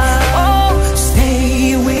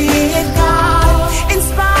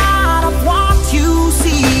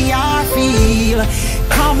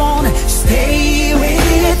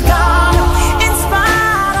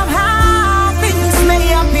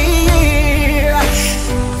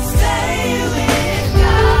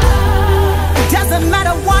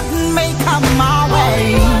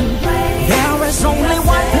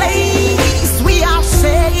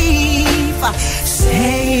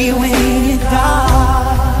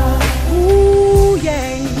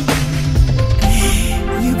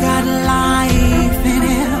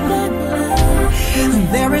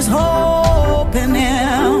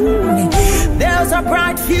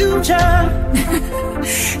future.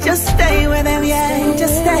 Just stay with him, yeah.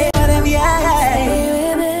 Just stay with him,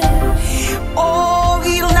 yeah. Oh,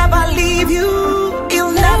 he'll never leave you.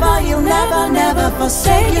 He'll never, never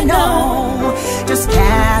forsake you, no. Just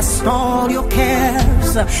cast all your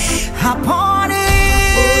cares upon him.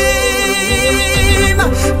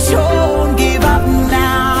 Don't give up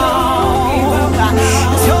now.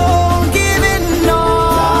 Don't give in, no.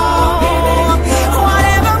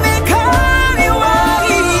 Whatever may come your way,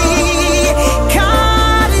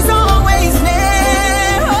 God is always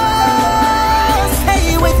near. Oh, stay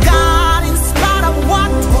with God in spite of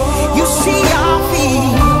what you see or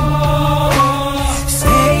feel.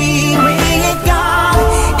 Stay with God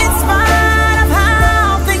in spite of how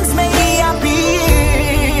things may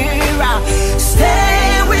appear. Stay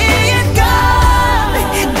with God.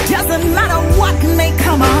 Doesn't matter what may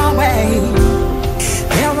come our way.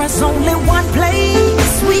 There is only one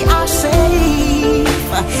place we are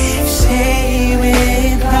safe. Stay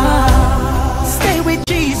with God. Stay with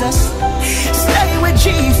Jesus. Stay with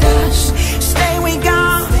Jesus. Stay with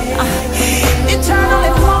God. Eternal,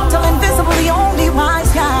 immortal, invisible, the only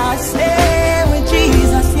wise God. Stay with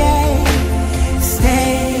Jesus, yeah.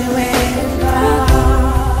 Stay with God.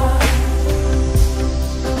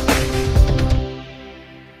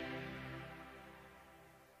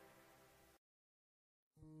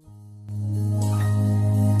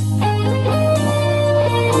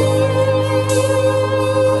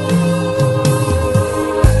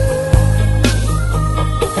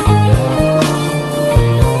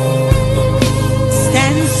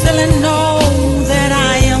 Stand still and know that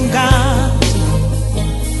I am God.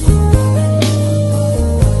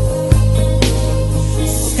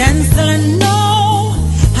 Stand still and know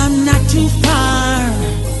I'm not too far,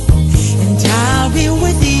 and I'll be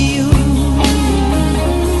with you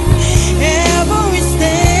every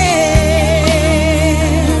step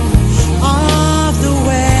of the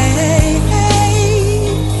way.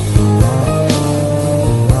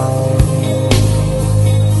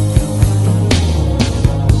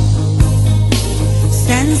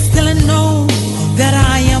 Stand still and know that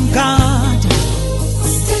I am God.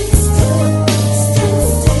 Stand still, stand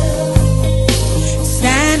still.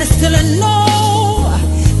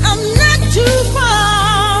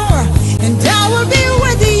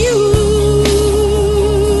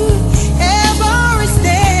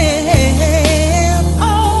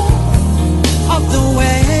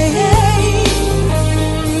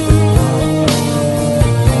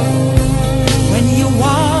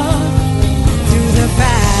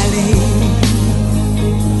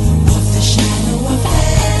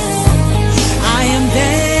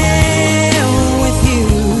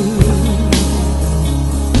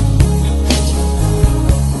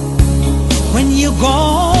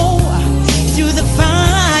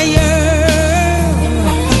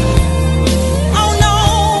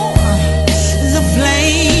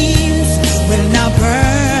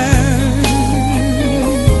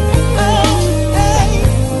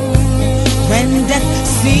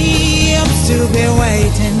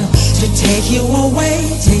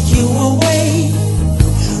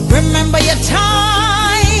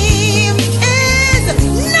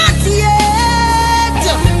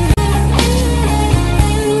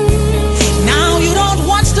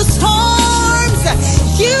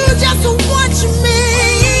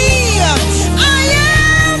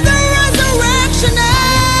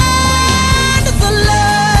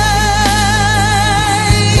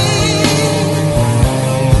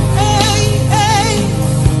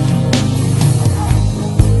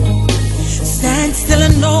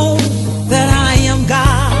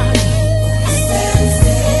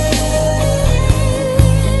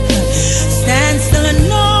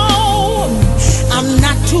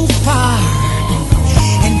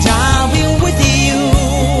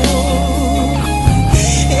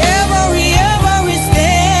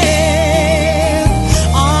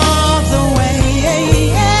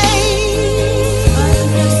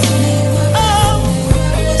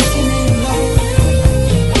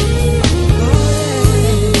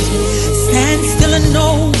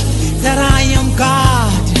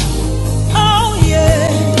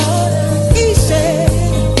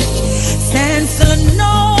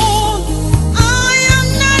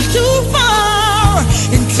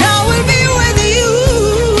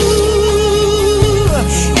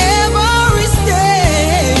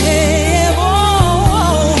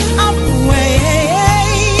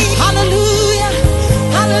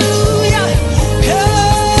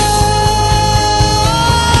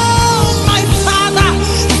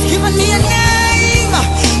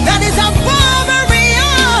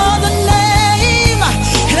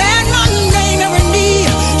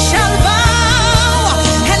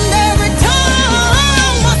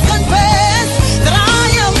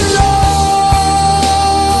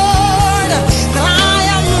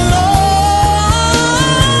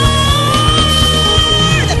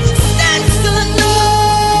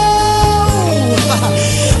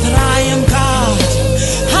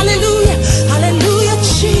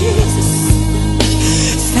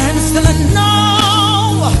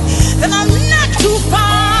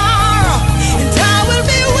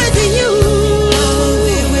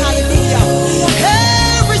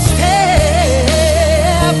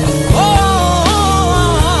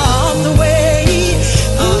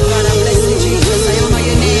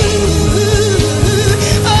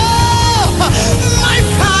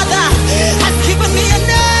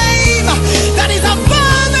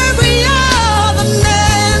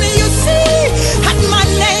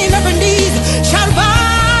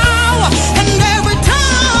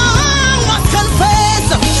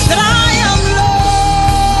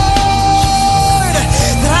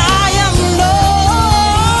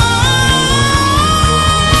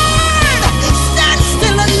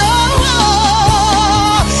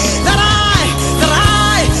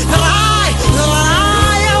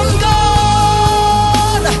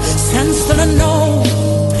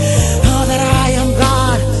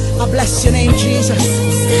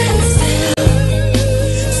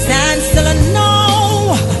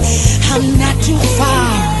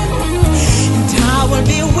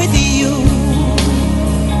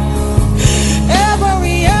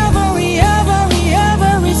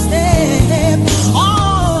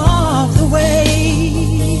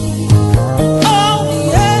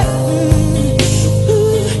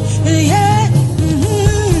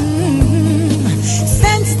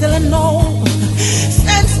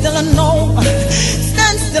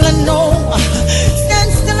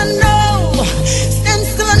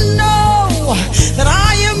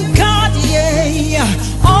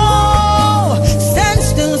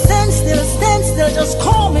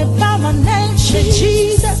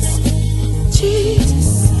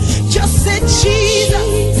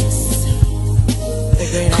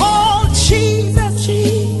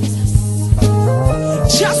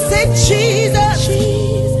 say Jesus.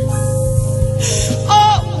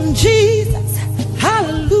 Oh, Jesus.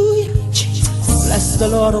 Hallelujah. Jesus. Bless the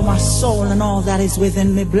Lord, oh my soul, and all that is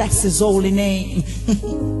within me. Bless his holy name.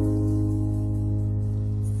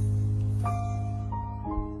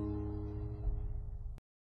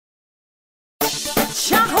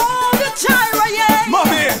 Jehovah Jireh, yeah.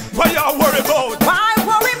 Mommy, what y'all worry about? Why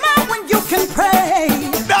worry, man, when you can pray?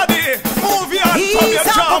 Daddy, move your hand from He's your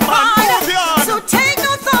our jaw, man. provider, Move your hand. so take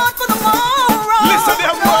no thought for tomorrow. Listen to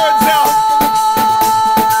them words now.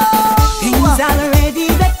 Things already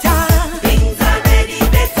better. Things already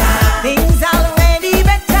better. Things already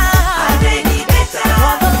better. Already better.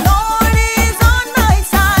 For the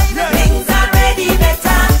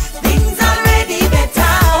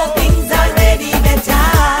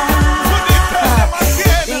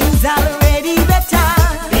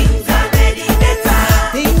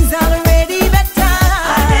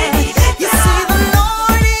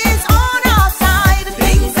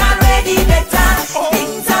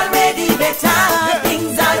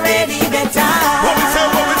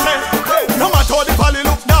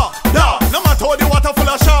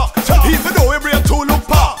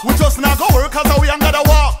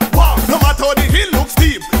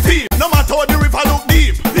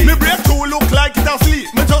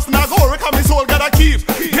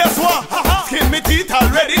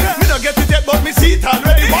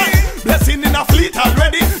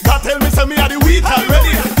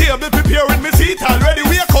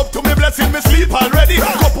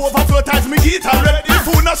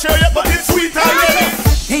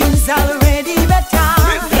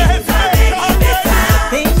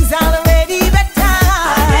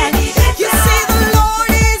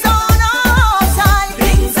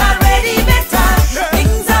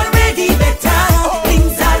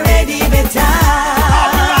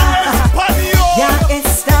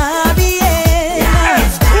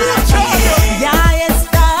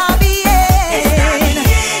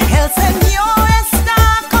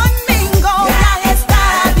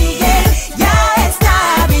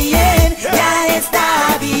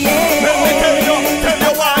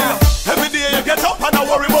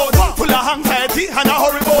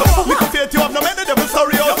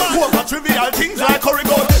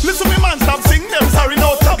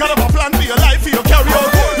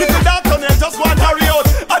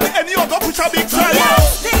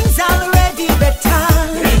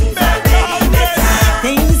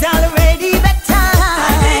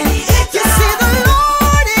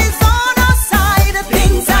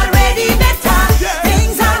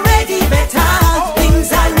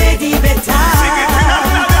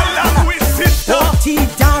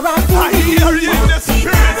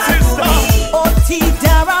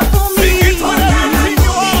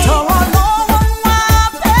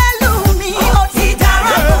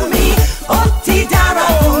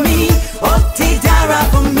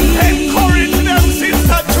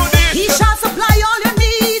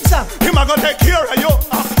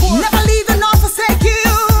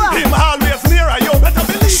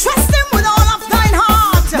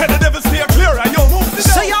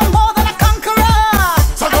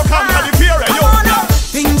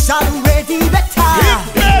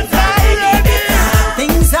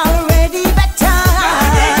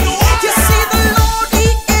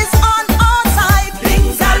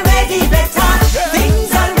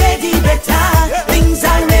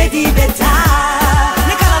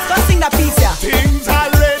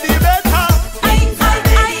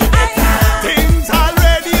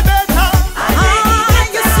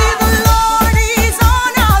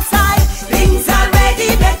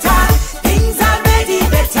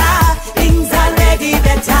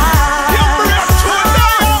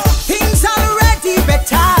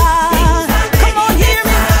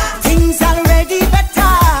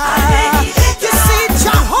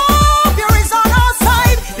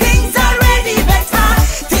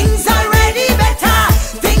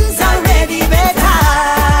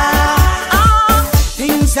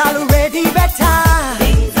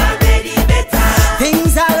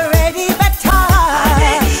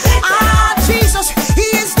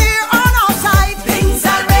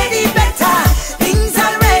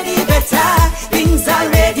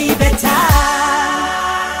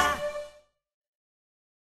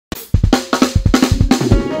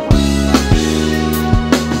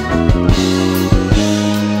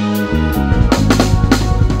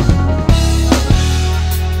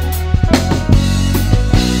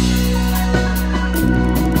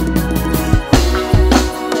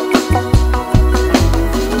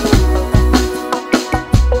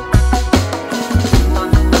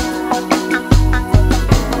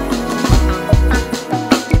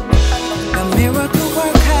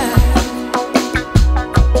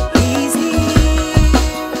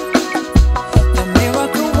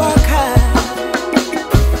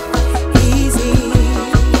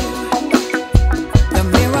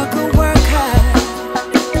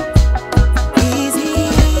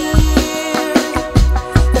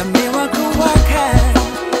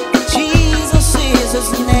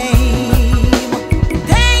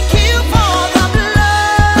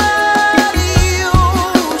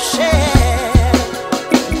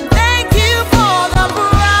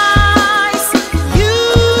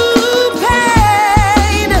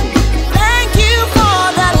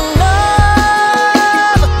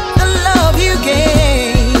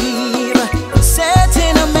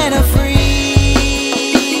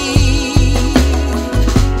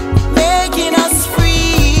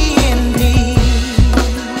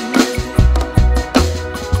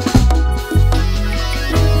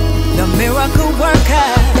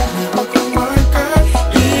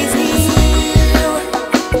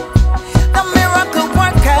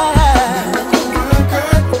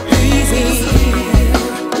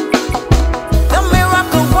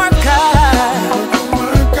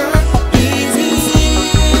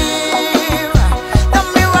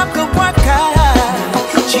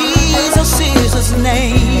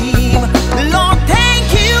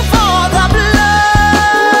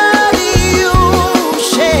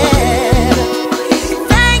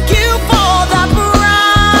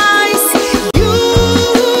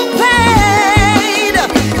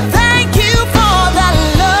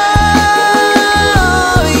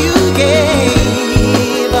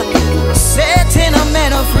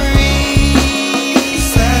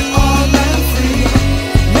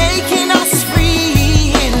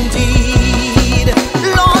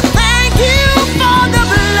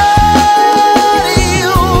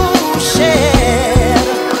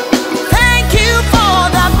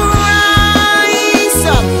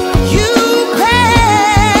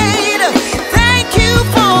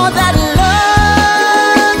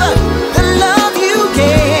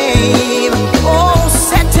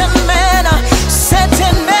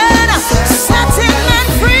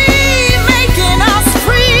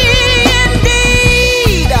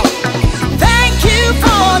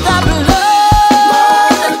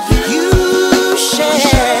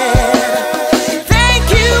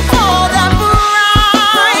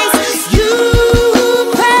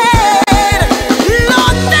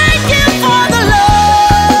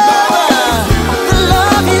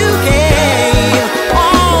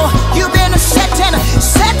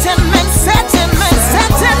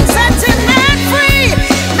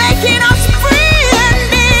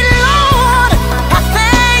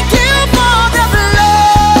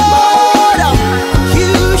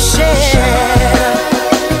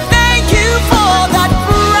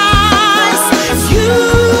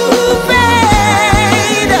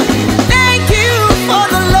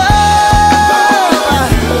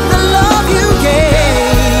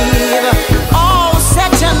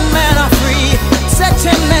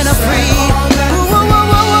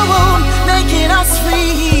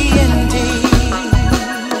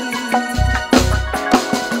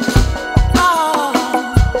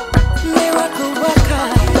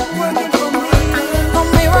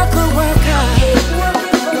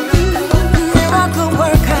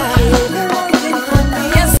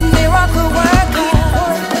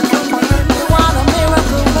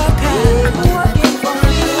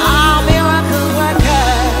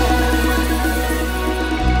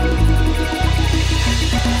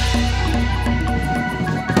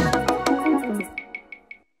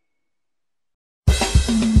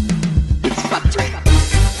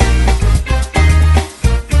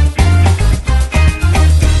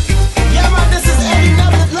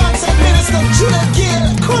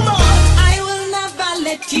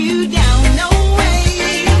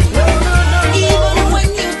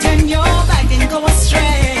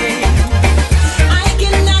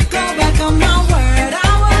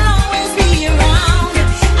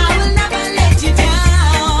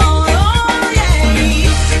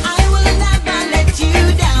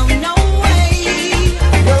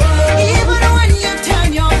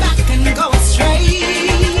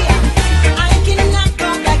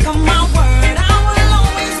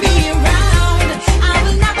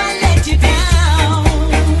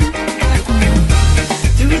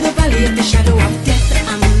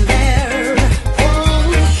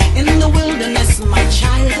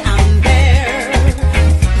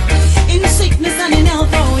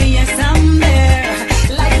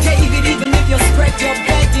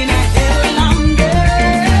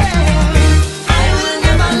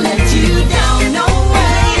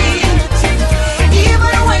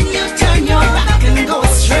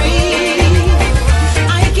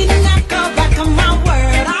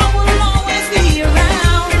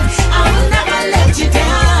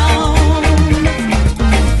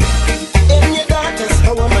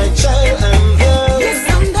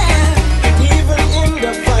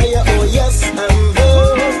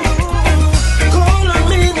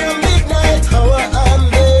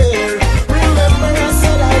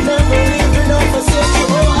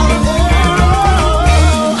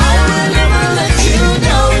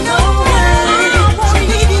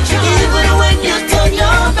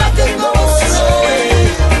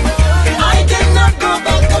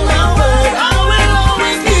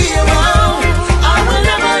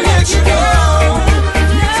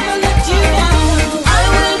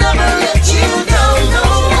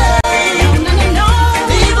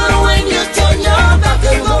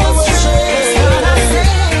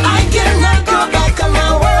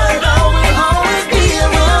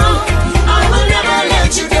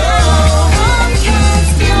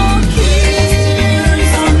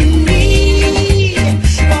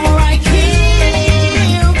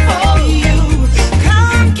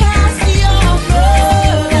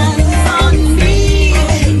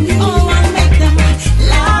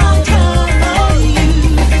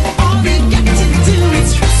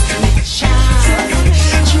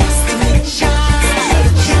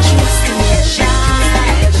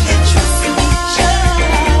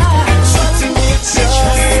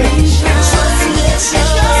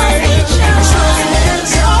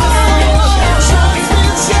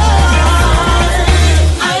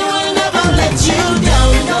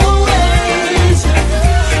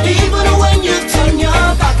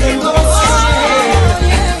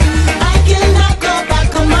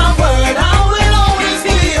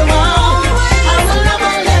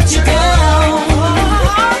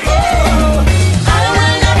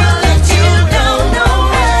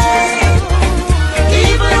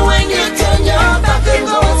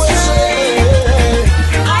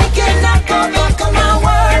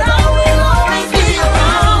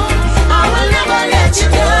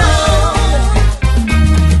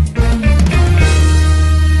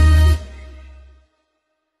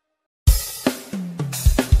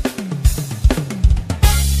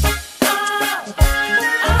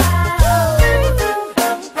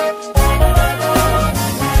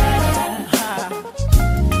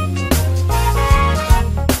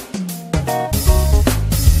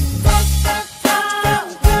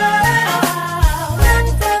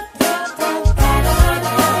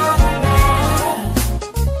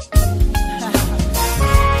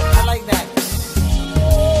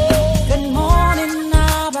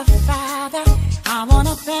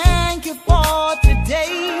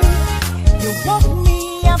You woke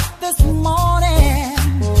me up this morning,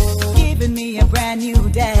 giving me a brand new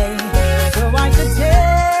day, so I could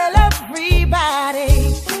tell everybody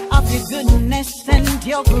of your goodness and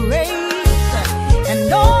your grace,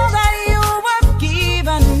 and all that you have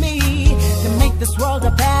given me to make this world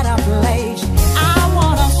a better place. I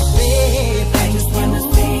wanna say thank you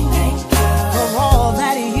for all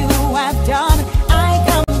that you have done. I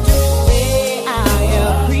come to say I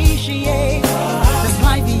appreciate this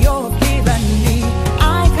life you've given me.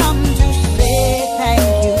 I come to say thank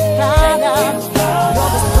you, Father.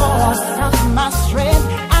 You're the source of my strength.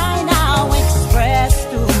 I now express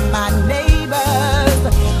to my neighbors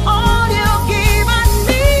all you've given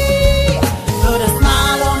me. Put a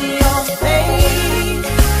smile on your face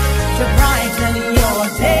to brighten your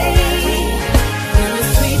day. Feel a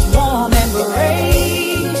sweet, warm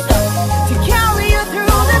embrace to carry you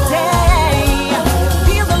through the day.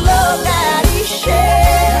 Feel the love that He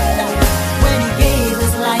shared when He gave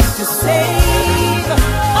His life to save.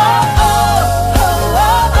 Oh, oh, oh,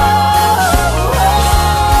 oh, oh, oh.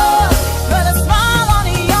 Put a smile on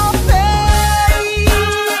your face.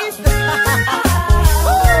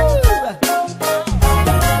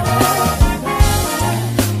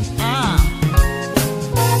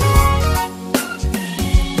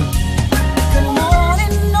 Good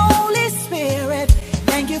morning, Holy Spirit.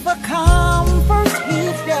 Thank you for comfort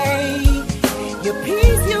each day. Your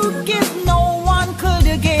peace you give, no one could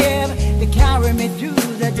give, to carry me through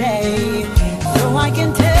the day. So I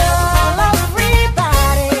can tell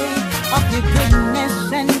everybody of your goodness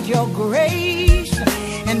and your grace,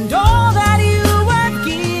 and all that you have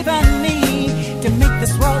given me to make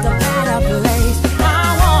this world a better place. I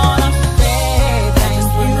wanna say thank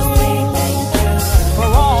you for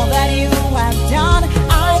all that you have done.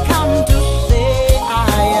 I come to say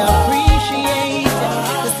I appreciate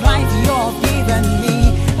this life you've given me.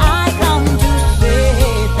 I come to say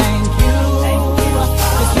thank you,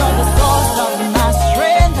 'cause you're the source of my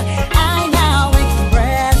strength. I now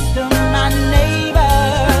express to my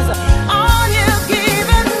neighbors all you've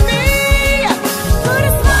given me. Put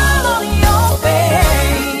a smile on your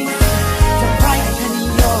face to brighten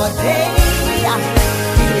your day.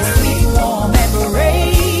 Feel a sweet, warm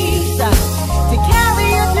embrace to carry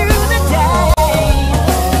you through the day.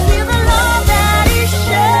 Feel the love that He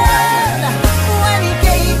shared when He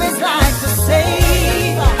gave His life to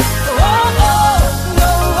save. Oh, oh,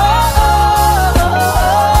 oh, oh, oh.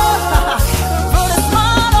 Put a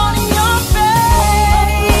smile on your face.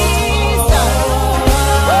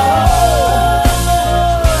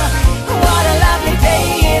 What a lovely day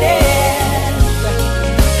it is.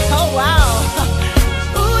 Oh, wow.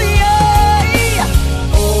 Ooh, yeah.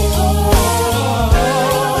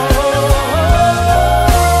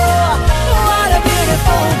 What a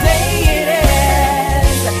beautiful day it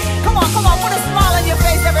is. Come on, put a smile on your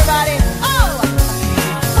face, everybody. Oh,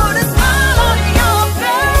 put a smile on your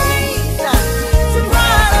face to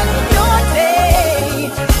brighten your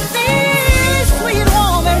day. This sweet,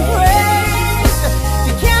 warm embrace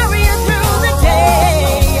to carry you through the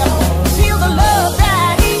day. Feel the love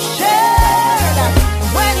that He shared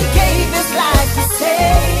when He gave His life to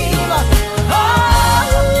save. Oh,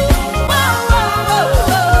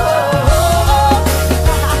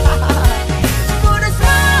 put a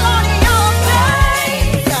smile on your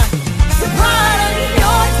face to brighten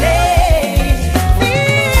your day.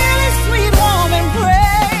 Feel a sweet, warm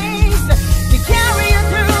embrace to carry you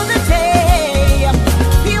through the day.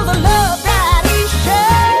 Feel the love that He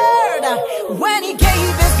shared when He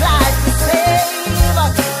gave His life to save.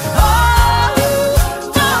 Oh,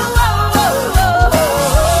 oh, oh, oh,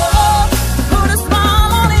 oh. Put a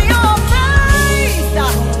smile on your face.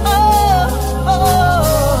 Oh, oh,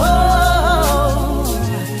 oh.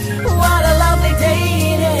 What a lovely day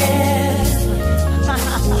it is.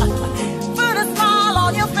 Put a smile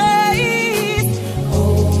on your face. Oh,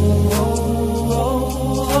 oh,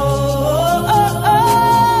 oh, oh,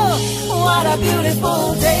 oh. What a beautiful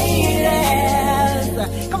day it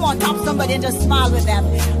is. Come on, top somebody and just smile with them.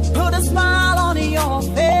 Put a smile on your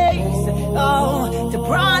face. Oh, to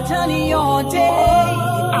brighten your day.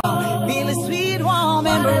 Oh, feel a sweet, warm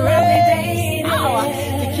embrace. Oh,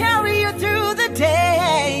 to carry you through the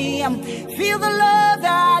day. Feel the love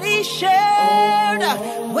that He shared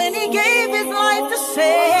when He gave His life to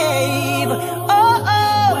save. Oh, oh,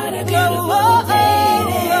 oh, oh,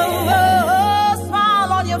 oh, oh.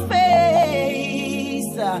 Smile on your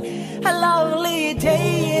face. A lovely day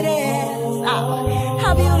it is. Oh,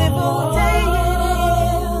 a beautiful day it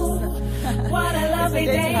is. What a lovely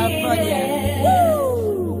day to have fun, yeah. Woo!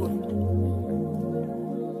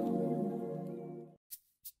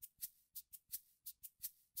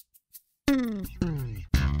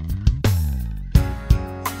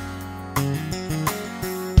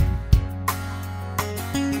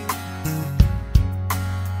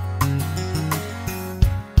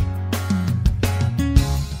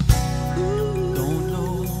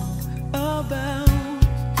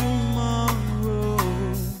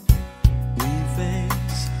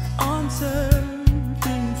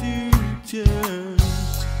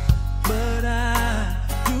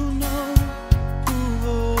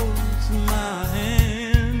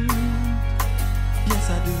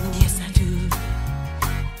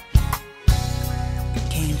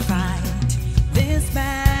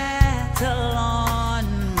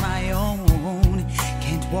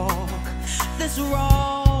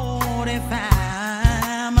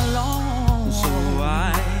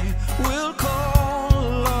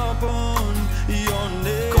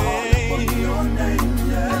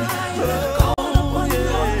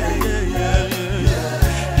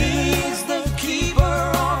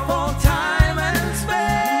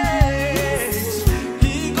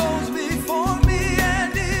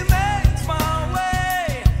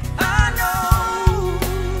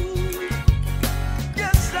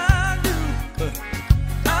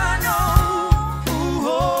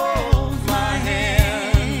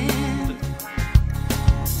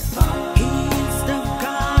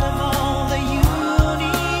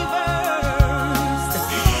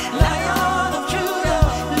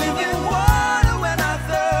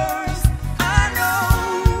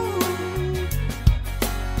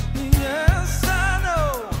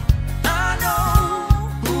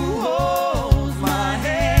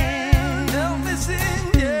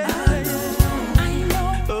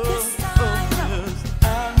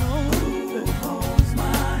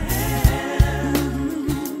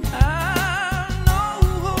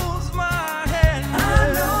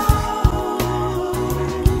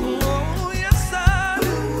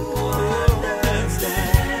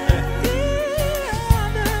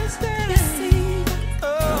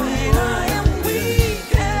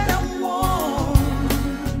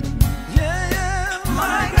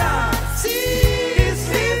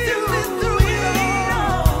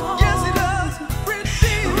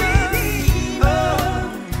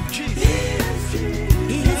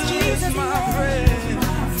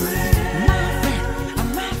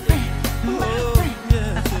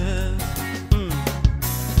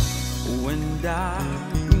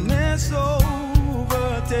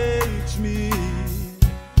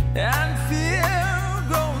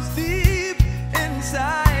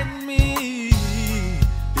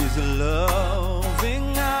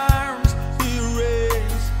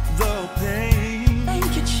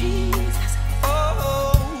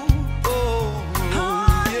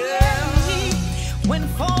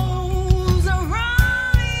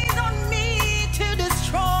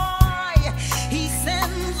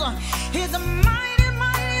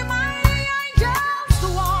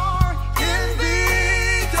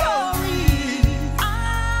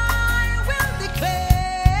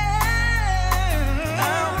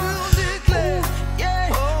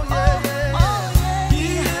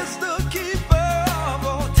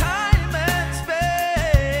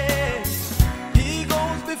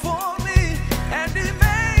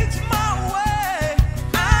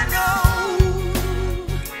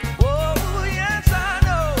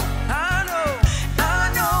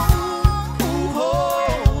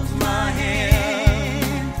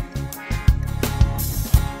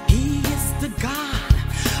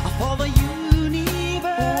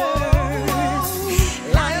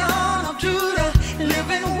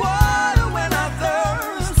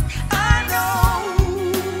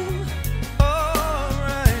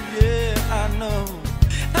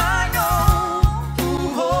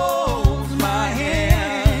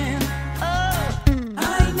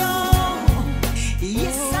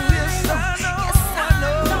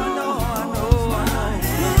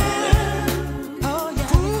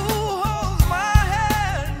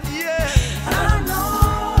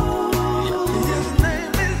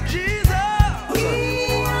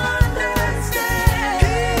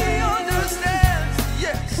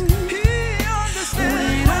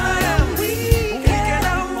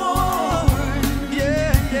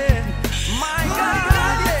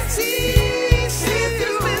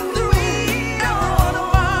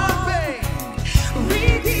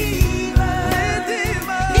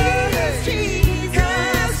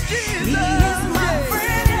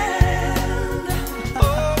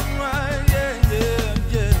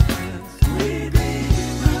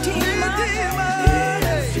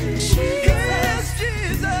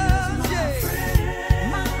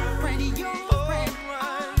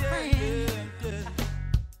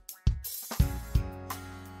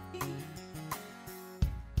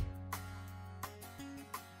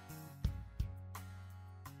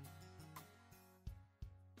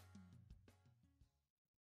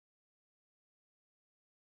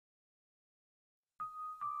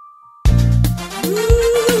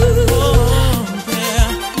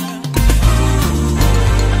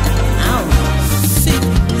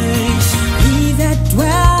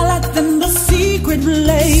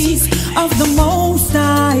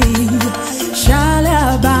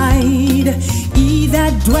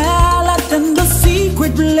 that dwelleth in the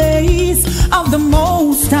secret place of the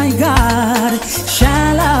Most High God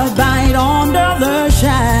shall abide under the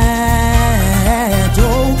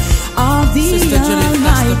shadow of the Sister Judith,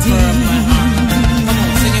 Almighty. Come on,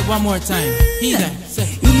 sing it one more time. He that, say.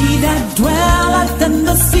 He that dwelleth in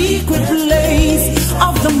the secret place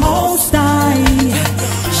of the Most High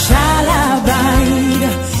shall abide.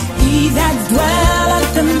 He that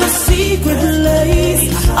dwelleth in the secret place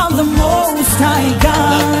of the Most High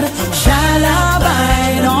God shall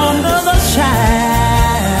abide under the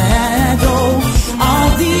shadow of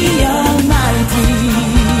the Almighty.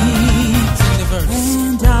 Sing the verse.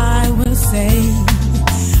 And I will say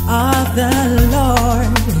of the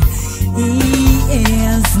Lord, He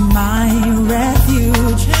is my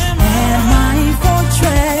refuge and my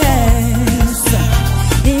fortress.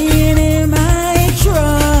 In Him I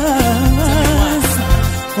trust,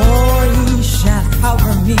 for He shall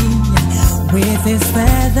cover me with His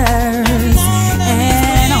feathers,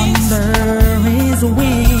 and under His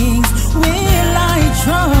wings will I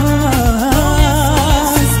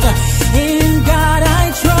trust. In God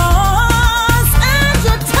I trust, and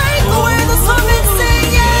you take away the summit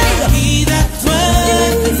singing. He that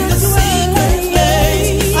dwelleth in the secret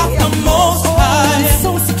place of the Most High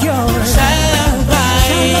So secure. shall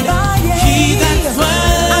abide. He that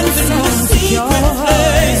dwelleth in the secret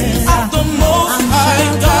place of the Most High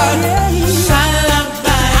God shall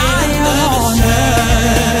abide under the shadow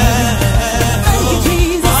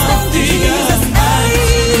of the Almighty.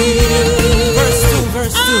 Verse 2,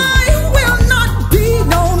 verse 2. I will not be,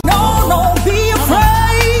 no, be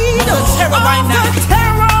afraid Of the terror by of night. the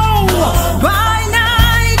terror by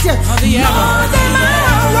night, the nor arrow. the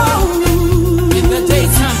arrow In the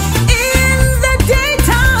daytime. in the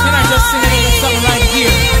daytime. Can I just sing a little something right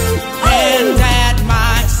here? And at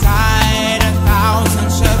my side 1,000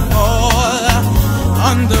 shall fall,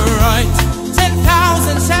 on the right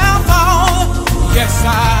 10,000 shall fall. Yes, I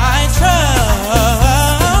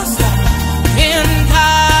trust. In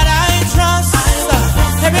God I trust.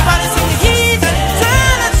 Everybody sing, He that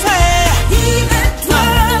dwelleth, He that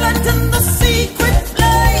dwelleth in the secret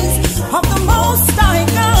place of the Most High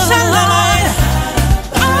God shall abide.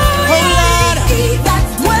 Oh, Lord. He that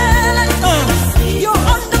dwelleth, you're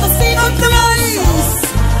under the secret place.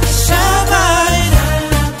 Shall abide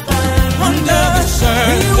under the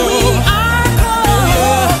shadow. We are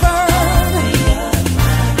covered.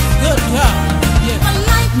 Good God. Yeah.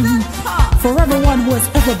 For everyone who has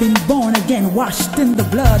ever been born again, washed in the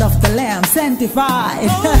blood of the Lamb, sanctified.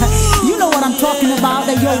 You know what I'm talking about,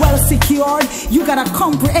 that you're well secured. You got a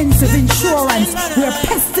comprehensive insurance where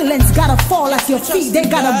pestilence gotta fall at your feet. They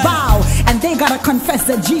gotta bow and they gotta confess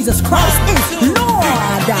that Jesus Christ is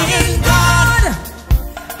Lord. In God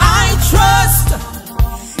I trust.